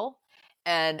well.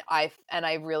 And I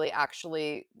really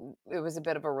actually, it was a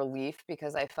bit of a relief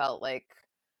because I felt like,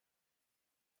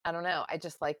 I don't know, I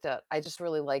just liked it. I just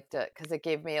really liked it because it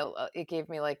gave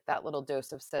me like that little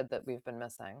dose of Sid that we've been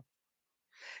missing.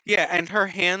 Yeah, and her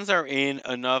hands are in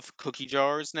enough cookie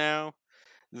jars now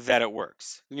that it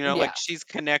works. You know, like Yeah, she's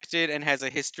connected and has a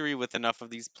history with enough of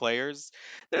these players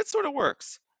that it sort of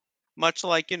works. Much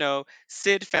like,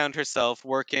 Sid found herself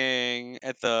working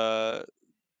at the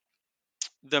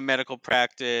medical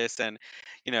practice, and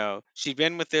she'd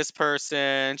been with this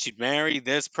person, she'd married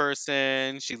this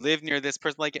person, she lived near this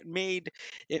person. Like it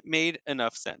made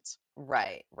enough sense.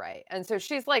 right. And so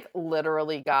she's like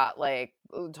literally got like,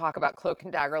 talk about cloak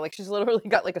and dagger, like she's literally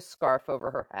got like a scarf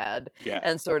over her head Yeah.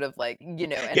 and sort of like, and is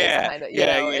Yeah, kind of,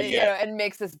 yeah, yeah, yeah. and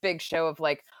makes this big show of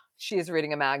like she's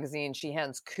reading a magazine. She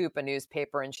hands Coop a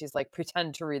newspaper and she's like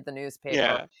pretend to read the newspaper.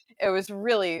 Yeah. It was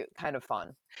really kind of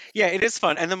fun. Yeah, it is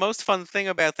fun. And the most fun thing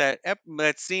about that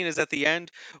scene is at the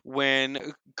end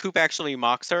when Coop actually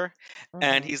mocks her,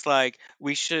 and Hmm. he's like,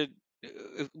 we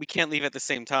can't leave at the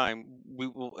same time. We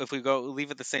will If we go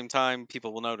leave at the same time,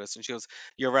 people will notice." And she goes,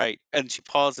 "You're right." And she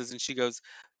pauses and she goes,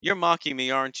 "You're mocking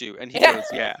me, aren't you?" And he Yeah. goes,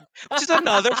 "Yeah." Which is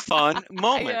another fun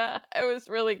moment. Yeah, it was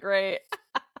really great.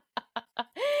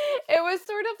 It was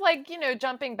sort of like,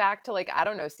 jumping back to like, I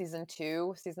don't know, season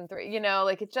 2, season 3,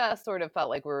 like it just sort of felt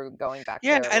like we were going back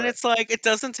Yeah, there and where it's like it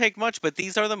doesn't take much, but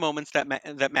these are the moments that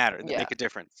matter, that yeah, make a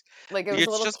difference. like it was a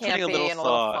It's little just putting a little campy and a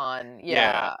little thought. fun.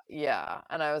 Yeah, Yeah.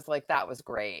 And I was like, that was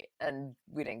great. And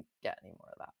we didn't get any more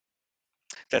of that.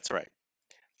 that's right.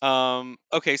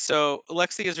 Okay, so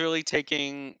Lexi is really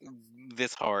taking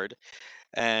this hard,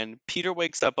 and Peter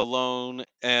wakes up alone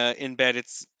in bed.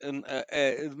 It's in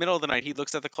the middle of the night. He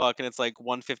looks at the clock and it's like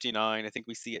 1:59. I think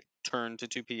we see it turn to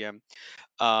 2 p.m.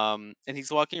 And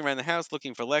he's walking around the house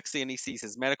looking for Lexi, and he sees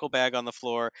his medical bag on the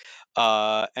floor.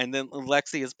 And then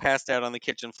Lexi is passed out on the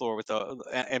kitchen floor with a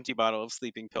empty bottle of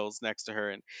sleeping pills next to her,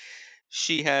 and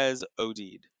she has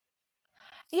OD'd.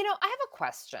 I have a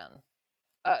question.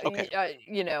 Okay.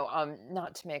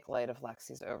 Not to make light of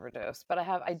Lexi's overdose, but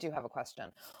I do have a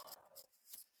question.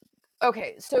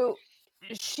 Okay, so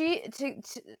she to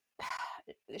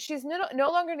she's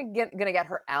no longer gonna get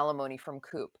her alimony from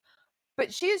Coop,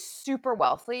 but she is super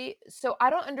wealthy, so I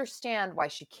don't understand why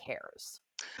she cares.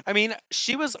 I mean,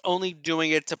 she was only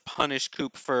doing it to punish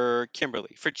Coop for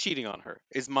Kimberly, for cheating on her,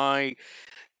 is my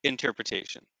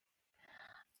interpretation.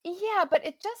 Yeah, but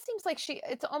it just seems like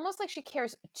it's almost like she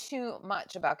cares too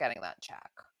much about getting that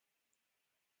check.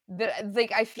 That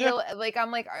like I Yeah, feel like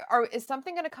I'm like, is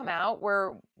something gonna come out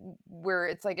where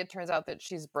it's like it turns out that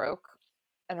she's broke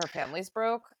and her family's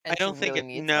broke I and she don't think really it.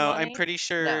 needs the No, I'm money? pretty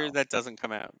sure No. that doesn't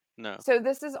come out. No, So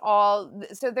this is all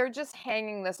so they're just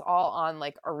hanging this all on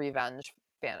like a revenge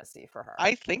fantasy for her.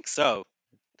 I think so.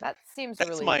 That seems That's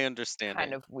really my kind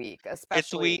understanding. of weak,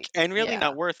 It's weak especially and really yeah.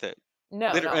 not worth it. No,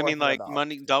 I not mean, worth it at like all.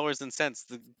 money, dollars and cents,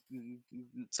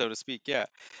 so to speak. Yeah.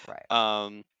 Right.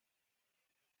 Um.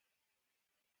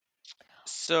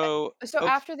 So, So okay,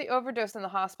 after the overdose in the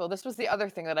hospital, this was the other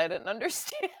thing that I didn't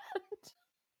understand.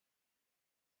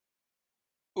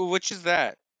 which is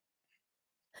that?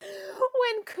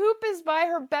 When Coop is by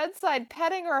her bedside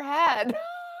petting her head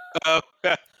Oh,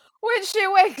 when she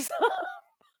wakes up.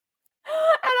 And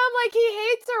I'm like, he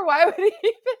hates her. Why would he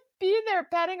even be there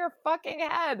petting her fucking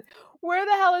head? Where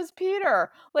the hell is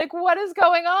Peter? Like, what is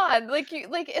going on?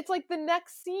 It's like the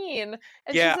next scene,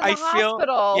 and yeah. she's in I the feel.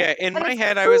 hospital, Yeah, in and my it's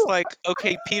head, I was Coop. like,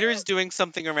 okay, Peter's doing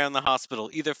something around the hospital,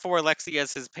 either for Alexi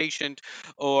as his patient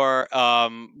or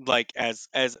like as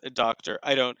a doctor.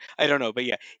 I don't know, but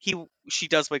yeah, she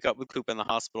does wake up with Coop in the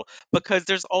hospital because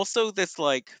there's also this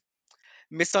like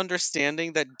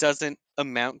misunderstanding that doesn't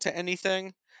amount to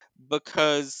anything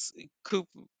because Coop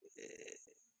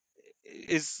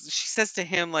is she says to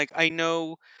him like, I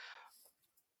know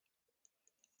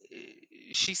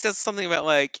she says something about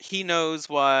like he knows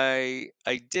why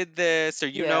I did this, or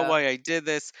you know Yeah. why I did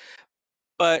this,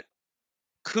 but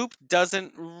Coop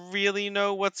doesn't really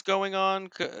know what's going on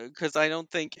because I don't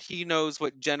think he knows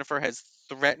what Jennifer has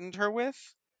threatened her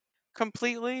with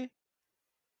completely.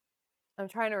 I'm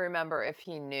trying to remember if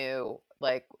he knew,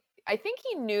 like, I think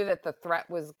he knew that the threat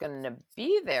was going to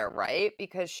be there, right?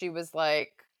 Because she was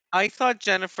like, I thought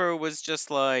Jennifer was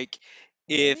just like,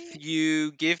 if maybe?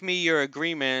 you give me your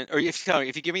agreement, or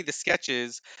if you give me the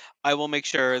sketches, I will make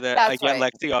sure that I That's get right.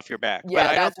 Lexi off your back. But Yeah,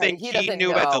 I don't that's right. think He he doesn't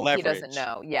knew about the know. He doesn't leverage.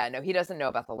 know. Yeah, no, he doesn't know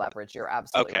about the leverage. You're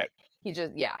absolutely Okay. right. He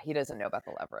just, yeah, he doesn't know about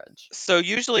the leverage. So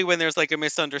usually when there's like a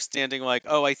misunderstanding, like,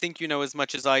 oh, I think you know as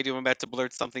much as I do, I'm about to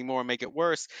blurt something more and make it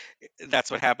worse.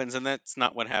 That's what happens, and that's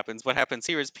not what happens. What happens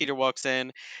here is Peter walks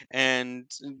in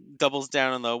and doubles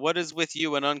down on the "what is with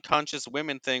you and unconscious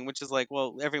women" thing, which is like,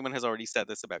 well, everyone has already said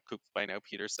this about Coop by now,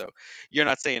 Peter. So you're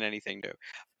not saying anything new.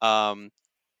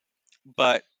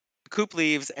 But Coop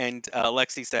leaves, and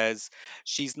Lexi says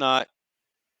she's not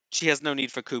she has no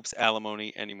need for Coop's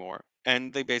alimony anymore.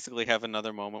 And they basically have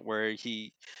another moment where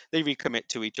they recommit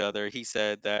to each other. He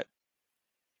said that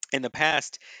in the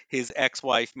past his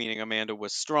ex-wife, meaning Amanda,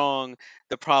 was strong.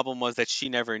 The problem was that she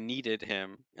never needed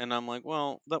him. And I'm like,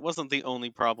 well, that wasn't the only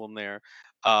problem there,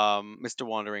 Mr.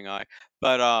 Wandering Eye.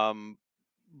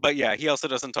 But yeah, he also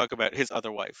doesn't talk about his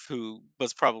other wife, who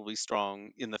was probably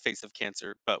strong in the face of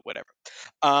cancer, but whatever.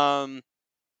 Um,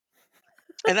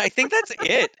 and I think that's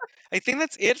it. I think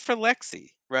that's it for Lexi,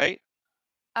 right?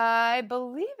 I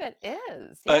believe it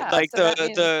is. But Yeah. like So that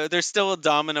means, there's still a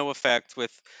domino effect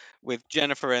with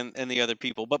Jennifer and the other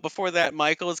people. But before that,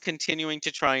 Michael is continuing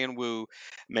to try and woo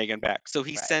Megan back. So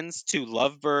he right. sends two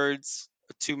lovebirds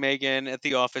to Megan at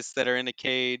the office that are in a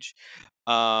cage.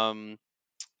 Um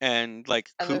and like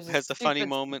And Coop there's a has a funny stupid,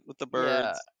 moment with the yeah,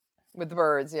 birds. with the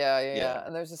birds. Yeah, yeah, Yeah. yeah.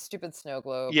 And there's a stupid snow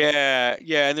globe. Yeah,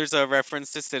 yeah, and there's a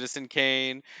reference to Citizen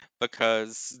Kane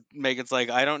because Megan's like,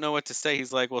 I don't know what to say.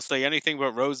 He's like, well, say anything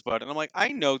but Rosebud. And I'm like, I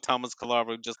know Thomas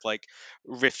Calabro just like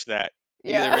riffed that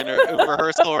either Yeah. in a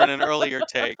rehearsal or in an earlier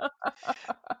take.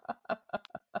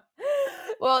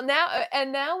 Well,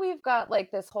 now we've got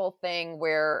like this whole thing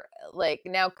where like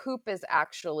now Coop is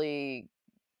actually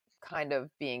kind of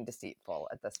being deceitful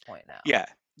at this point now. Yeah,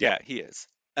 yeah, he is.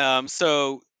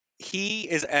 So he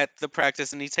is at the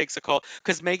practice and he takes a call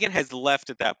because Megan has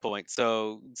left at that point.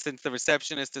 So since the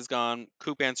receptionist is gone,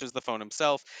 Coop answers the phone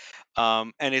himself.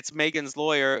 And it's Megan's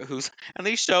lawyer who's and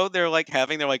they show they're like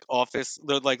having their like law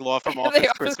firm The office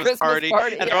office Christmas Christmas party,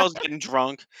 party, and they're yeah. all getting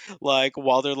drunk like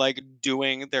while they're like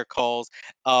doing their calls.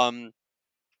 Um,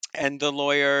 and the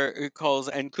lawyer calls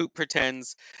and Coop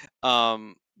pretends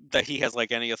that he has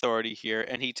like any authority here,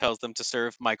 and he tells them to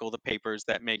serve Michael the papers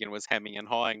that Megan was hemming and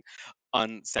hawing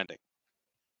on sending.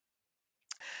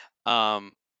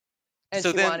 Um, And so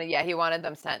she then, wanted, yeah, he wanted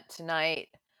them sent tonight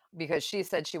because she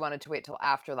said she wanted to wait till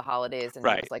after the holidays, and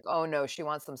he right, was like, "Oh no, she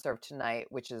wants them served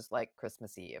tonight, which is like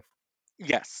Christmas Eve."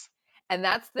 yes, And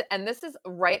this is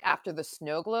right after the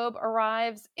snow globe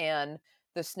arrives, and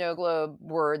the snow globe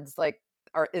words like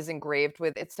are is engraved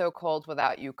with "It's so cold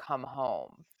without you, come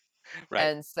home." right.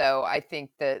 And so I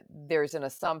think that there's an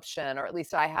assumption, or at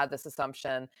least I had this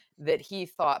assumption, that he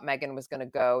thought Megan was going to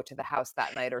go to the house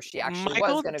that nipe, or she actually was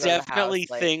Michael going to go to the house. definitely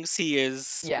Like, thinks he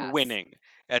is yes, winning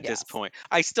at this yes, point.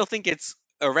 I still think it's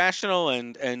irrational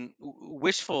and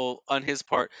wishful on his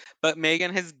part, but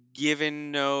Megan has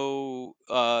given no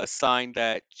sign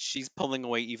that she's pulling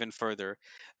away even further,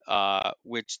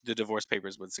 which the divorce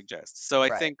papers would suggest. So I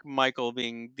right. think Michael,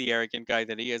 being the arrogant guy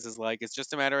that he is like, it's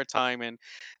just a matter of time, and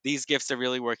these gifts are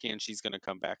really working, and she's going to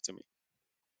come back to me.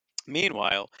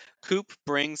 Meanwhile, Coop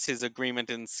brings his agreement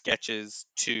and sketches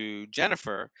to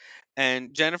Jennifer,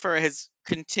 and Jennifer has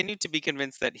continued to be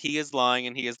convinced that he is lying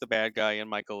and he is the bad guy and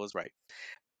Michael is right.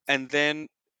 And then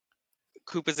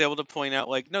Coop is able to point out,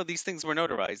 like, no, these things were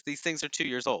notarized. These things are 2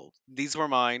 years old. These were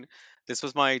mine. This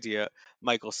was my idea.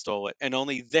 Michael stole it. And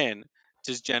only then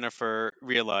does Jennifer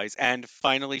realize, and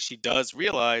finally she does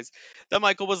realize, that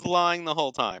Michael was lying the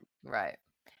whole time. Right.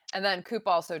 And then Coop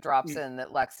also drops Mm, in that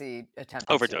Lexi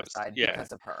attempted Overdosed. suicide Yeah.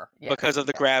 because of her. Because Yes, of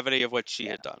the yes, gravity of what she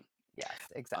yeah, had done. yes,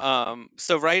 exactly.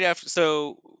 So right after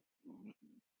so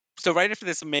right after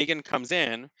this, Megan comes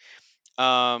in,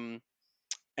 um,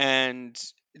 and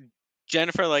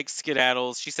Jennifer like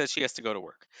skedaddles. She says she has to go to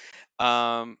work.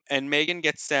 And Megan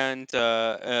gets sent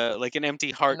like an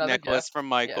empty heart Another necklace gift. from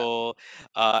Yeah. Michael,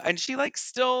 and she like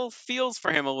still feels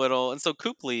for him a little. And so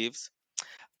Coop leaves.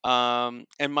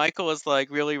 And Michael is like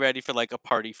really ready for like a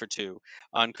party for two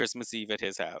on Christmas Eve at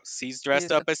his house. He's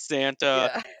dressed He's up as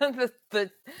Santa. yeah.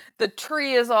 The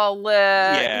tree is all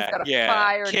lit. He's Yeah, got a yeah.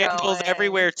 fire Candles going.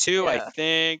 everywhere too, I Yeah.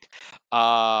 think.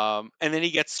 And then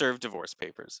he gets served divorce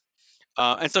papers.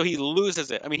 And so he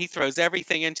loses it. I mean, he throws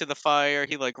everything into the fire.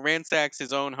 He like ransacks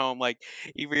his own home. Like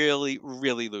he really,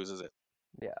 really loses it.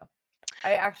 Yeah.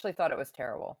 I actually thought it was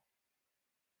terrible.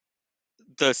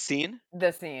 The scene,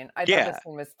 The scene. I thought the yeah,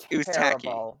 scene was it was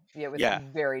tacky. terrible. Yeah, it was Yeah,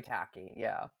 very tacky.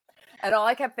 Yeah. And all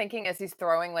I kept thinking as he's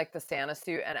throwing like the Santa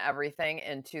suit and everything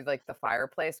into like the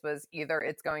fireplace was either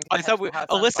it's going to I catch thought the house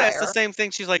on Alyssa asked the fire. same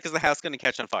thing. She's like, "Is the house going to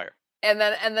catch on fire?" And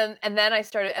then I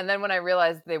started and then when I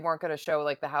realized they weren't going to show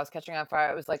like the house catching on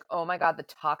fire, it was like, "Oh my God, the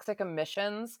toxic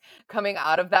emissions coming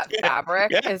out of that Yeah,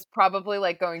 fabric yeah. is probably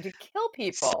like going to kill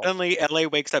people." Suddenly, LA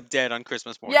wakes up dead on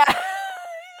Christmas morning. Yeah.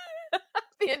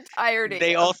 The entirety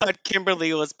They of all thought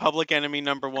Kimberly was public enemy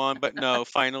number one, but no,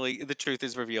 finally the truth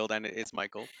is revealed, and it's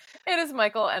Michael, it is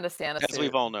Michael and a Santa as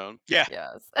we've suit. all known. Yeah.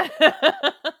 Yes.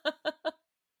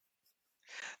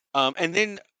 And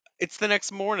then it's the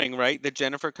next morning, right? That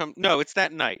Jennifer comes. No, it's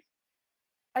that night.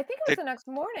 I think it was That the next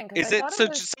morning because is I it. thought it So,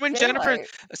 was so when Jennifer, daylight.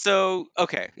 so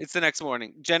okay, it's the next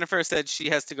morning. Jennifer said she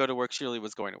has to go to work. Shirley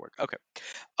was going to work. Okay.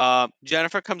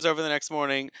 Jennifer comes over the next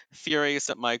morning, furious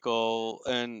at Michael,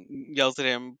 and yells at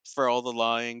him for all the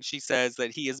lying. She says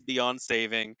that he is beyond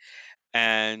saving,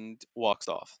 and walks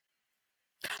off.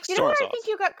 You know what Storms I think off.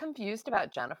 you got confused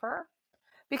about Jennifer?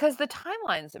 Because the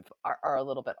timelines are a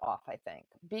little bit off, I think.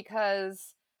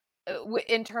 Because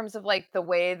in terms of like the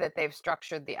way that they've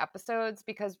structured the episodes,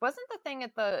 because wasn't the thing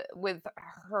at the with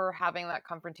her having that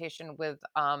confrontation with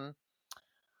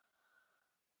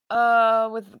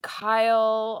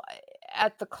Kyle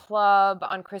at the club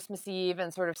on Christmas Eve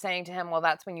and sort of saying to him, "Well,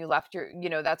 that's when you left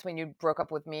that's when you broke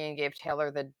up with me and gave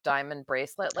Taylor the diamond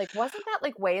bracelet." Like, wasn't that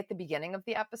like way at the beginning of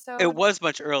the It episode? was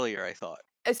much earlier, I thought.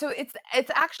 So it's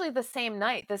actually the same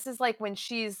night. This is like when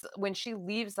she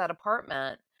leaves that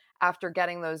apartment after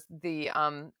getting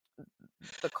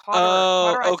the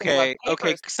Oh, cauterizing wet okay,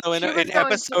 okay. papers. So She in was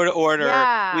going to episode order,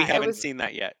 we yeah, it haven't was seen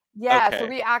that yet. yeah, so Okay,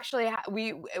 we actually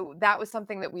that was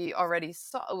something that we already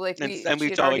saw, like, and she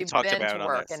we've had already already talked been to about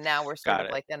on work, this. and now we're sort Got of,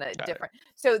 it. like, in a Got it. different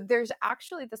so there's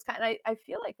actually this kind I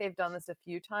feel like they've done this a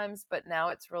few times, but now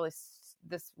it's really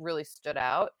this really stood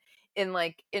out in,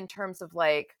 like, in terms of,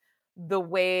 like, the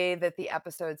way that the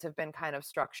episodes have been kind of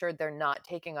structured. They're not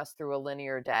taking us through a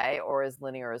linear day or as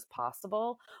linear as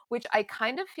possible, which I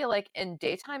kind of feel like in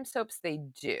daytime soaps they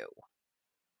do.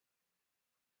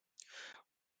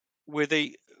 Where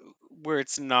they, where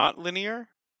it's not linear,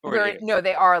 or it Where is. no,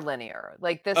 they are linear.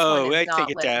 Like this one Oh, is I think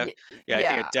not it yeah, I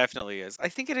think yeah. it definitely is. I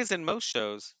think it is in most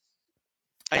shows.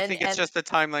 I And think it's and just the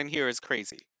timeline here is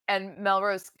crazy. and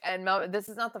Melrose and Mel this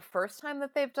is not the first time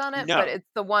that they've done it, but No. it's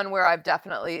the one where I've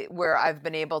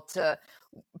been able to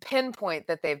pinpoint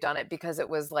that they've done it because it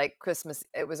was a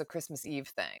Christmas Eve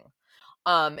thing.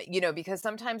 Because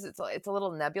sometimes it's a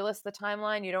little nebulous, the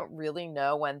timeline. You don't really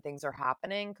know when things are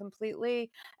happening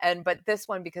completely. But this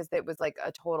one, because it was like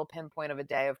a total pinpoint of a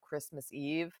day of Christmas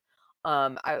Eve,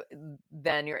 I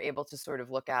then you're able to sort of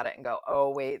look at it and go,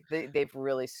 oh wait, they've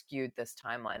really skewed this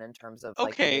timeline in terms of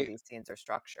like the way Okay, these scenes are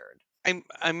structured.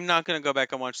 I'm not gonna go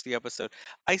back and watch the episode.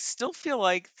 I still feel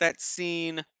like that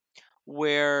scene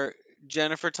where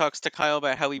Jennifer talks to Kyle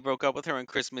about how he broke up with her on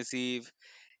Christmas Eve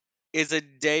is a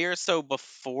day or so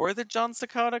before the John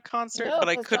Cicada concert, No, but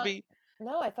I because could John. be.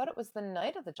 No, I thought it was the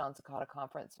night of the John Cicada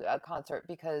concert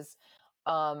because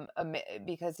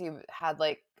he had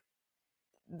like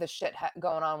the shit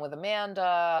going on with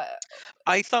Amanda.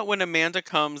 I thought when Amanda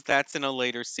comes, that's in a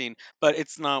later scene, but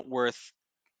it's not worth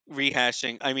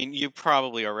rehashing. I mean, you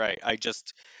probably are right.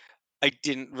 I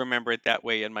didn't remember it that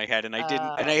way in my head, and I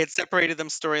Oh, had separated them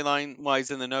storyline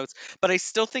wise in the notes, but I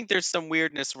still think there's some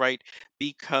weirdness, right?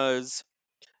 Because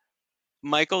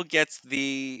Michael gets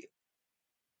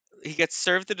he gets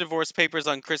served the divorce papers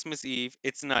on Christmas Eve.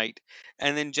 It's night.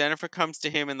 And then Jennifer comes to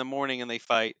him in the morning and they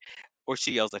fight, or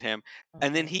she yells at him.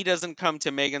 And then mhm, he doesn't come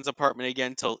to Megan's apartment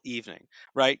again till evening,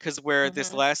 right? Because where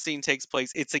this mhm, last scene takes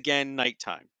place, it's again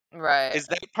nighttime. right. Is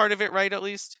that part of it right, at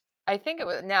least? I think it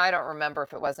was. Now I don't remember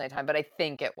if it was nighttime, but I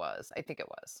think it was. I think it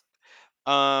was.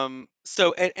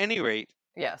 So at any rate,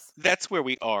 Yes. that's where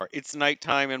we are. It's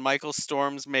nighttime, and Michael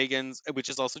storms Megan's, which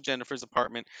is also Jennifer's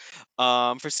apartment,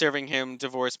 for serving him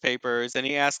divorce papers, and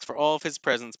he asks for all of his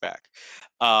presents back.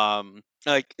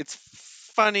 Like it's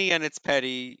funny and it's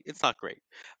petty. It's not great.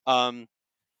 Um,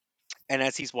 and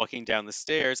as he's walking down the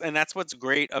stairs, and that's what's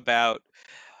great about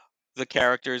the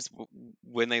characters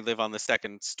when they live on the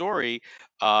second story,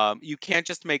 you can't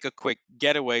just make a quick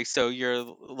getaway, so you're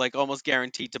like almost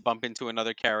guaranteed to bump into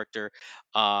another character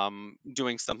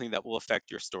doing something that will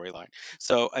affect your storyline.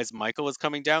 So as Michael is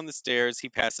coming down the stairs, he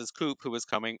passes Coop, who is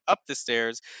coming up the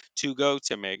stairs to go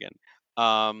to Megan.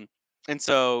 Um, and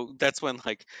so that's when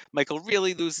like Michael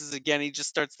really loses again. He just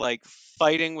starts like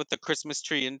fighting with the Christmas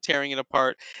tree and tearing it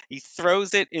apart. He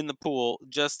throws it in the pool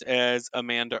just as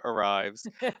Amanda arrives.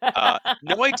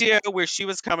 No idea where she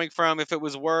was coming from, if it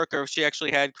was work or if she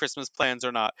actually had Christmas plans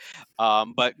or not.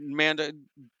 But Amanda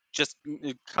just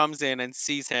comes in and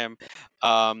sees him.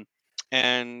 Um,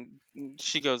 and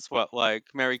she goes, what, like,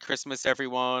 Merry Christmas,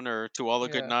 everyone, or to all a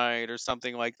good Yeah. night, or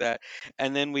something like that.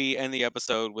 And then we end the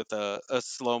episode with a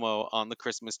slow mo on the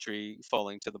Christmas tree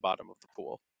falling to the bottom of the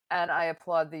pool. And I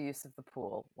applaud the use of the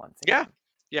pool once Yeah. again.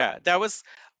 Yeah. That was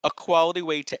a quality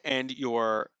way to end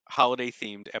your holiday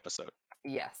themed episode.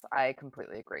 Yes, I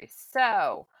completely agree.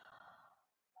 So,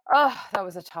 oh, that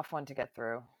was a tough one to get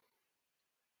through.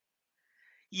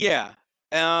 Yeah.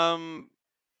 Um,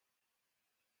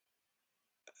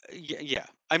 yeah.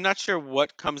 I'm not sure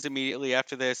what comes immediately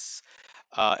after this.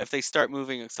 If they start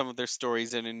moving some of their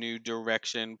stories in a new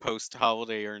direction post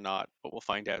holiday or not, but we'll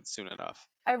find out soon enough.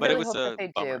 I But it really was hope that a they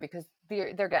do bummer. because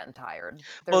they're getting tired.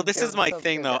 Well, They're this is they're my so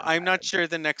thing they're though. getting I'm not tired. sure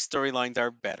the next storylines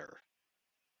are better.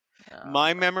 Oh,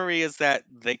 My great. memory is that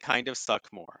they kind of suck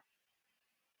more.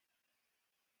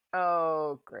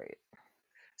 Oh, great.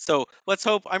 So let's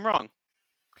hope I'm wrong.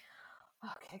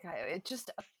 Okay, guys,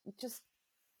 just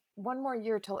one more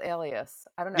year till Alias.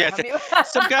 I don't know Yes. how many.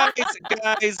 So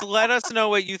guys, let us know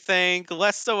what you think.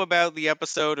 Less so about the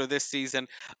episode or this season,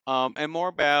 and more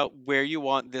about where you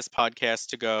want this podcast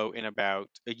to go in about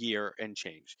a year and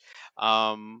change.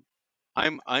 Um,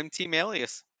 I'm Team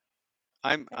Alias.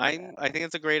 There you I go. think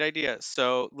it's a great idea.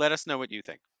 So let us know what you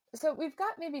think. So we've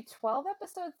got maybe 12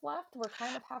 episodes left. We're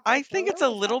kind of halfway I think it's a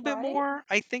through. Is that little bit right? more.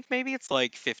 I think maybe it's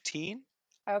like 15,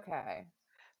 Okay.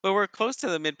 but we're close to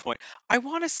the midpoint. I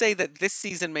want to say that this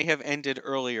season may have ended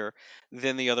earlier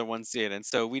than the other ones did, and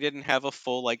so we didn't have a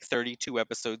full like 32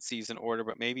 episode season order,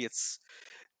 but maybe it's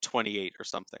 28 or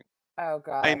something. Oh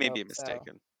God, I I may be hope so.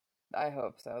 mistaken. I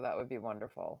hope so. That would be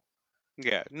wonderful.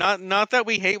 Yeah, not that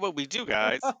we hate what we do,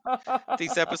 guys.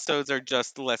 These episodes are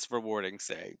just less rewarding,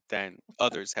 say, than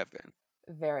others have been.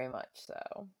 Very much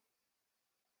so.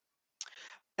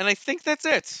 And I think that's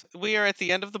it. We are at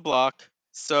the end of the block.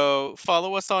 So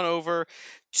follow us on over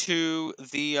to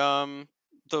the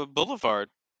boulevard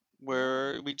Yeah.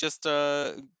 where we just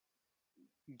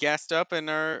gassed up and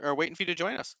are waiting for you to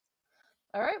join us.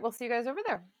 All right, we'll see you guys over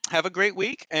there. Have a great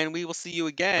week, and we will see you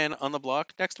again on the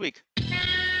block next week.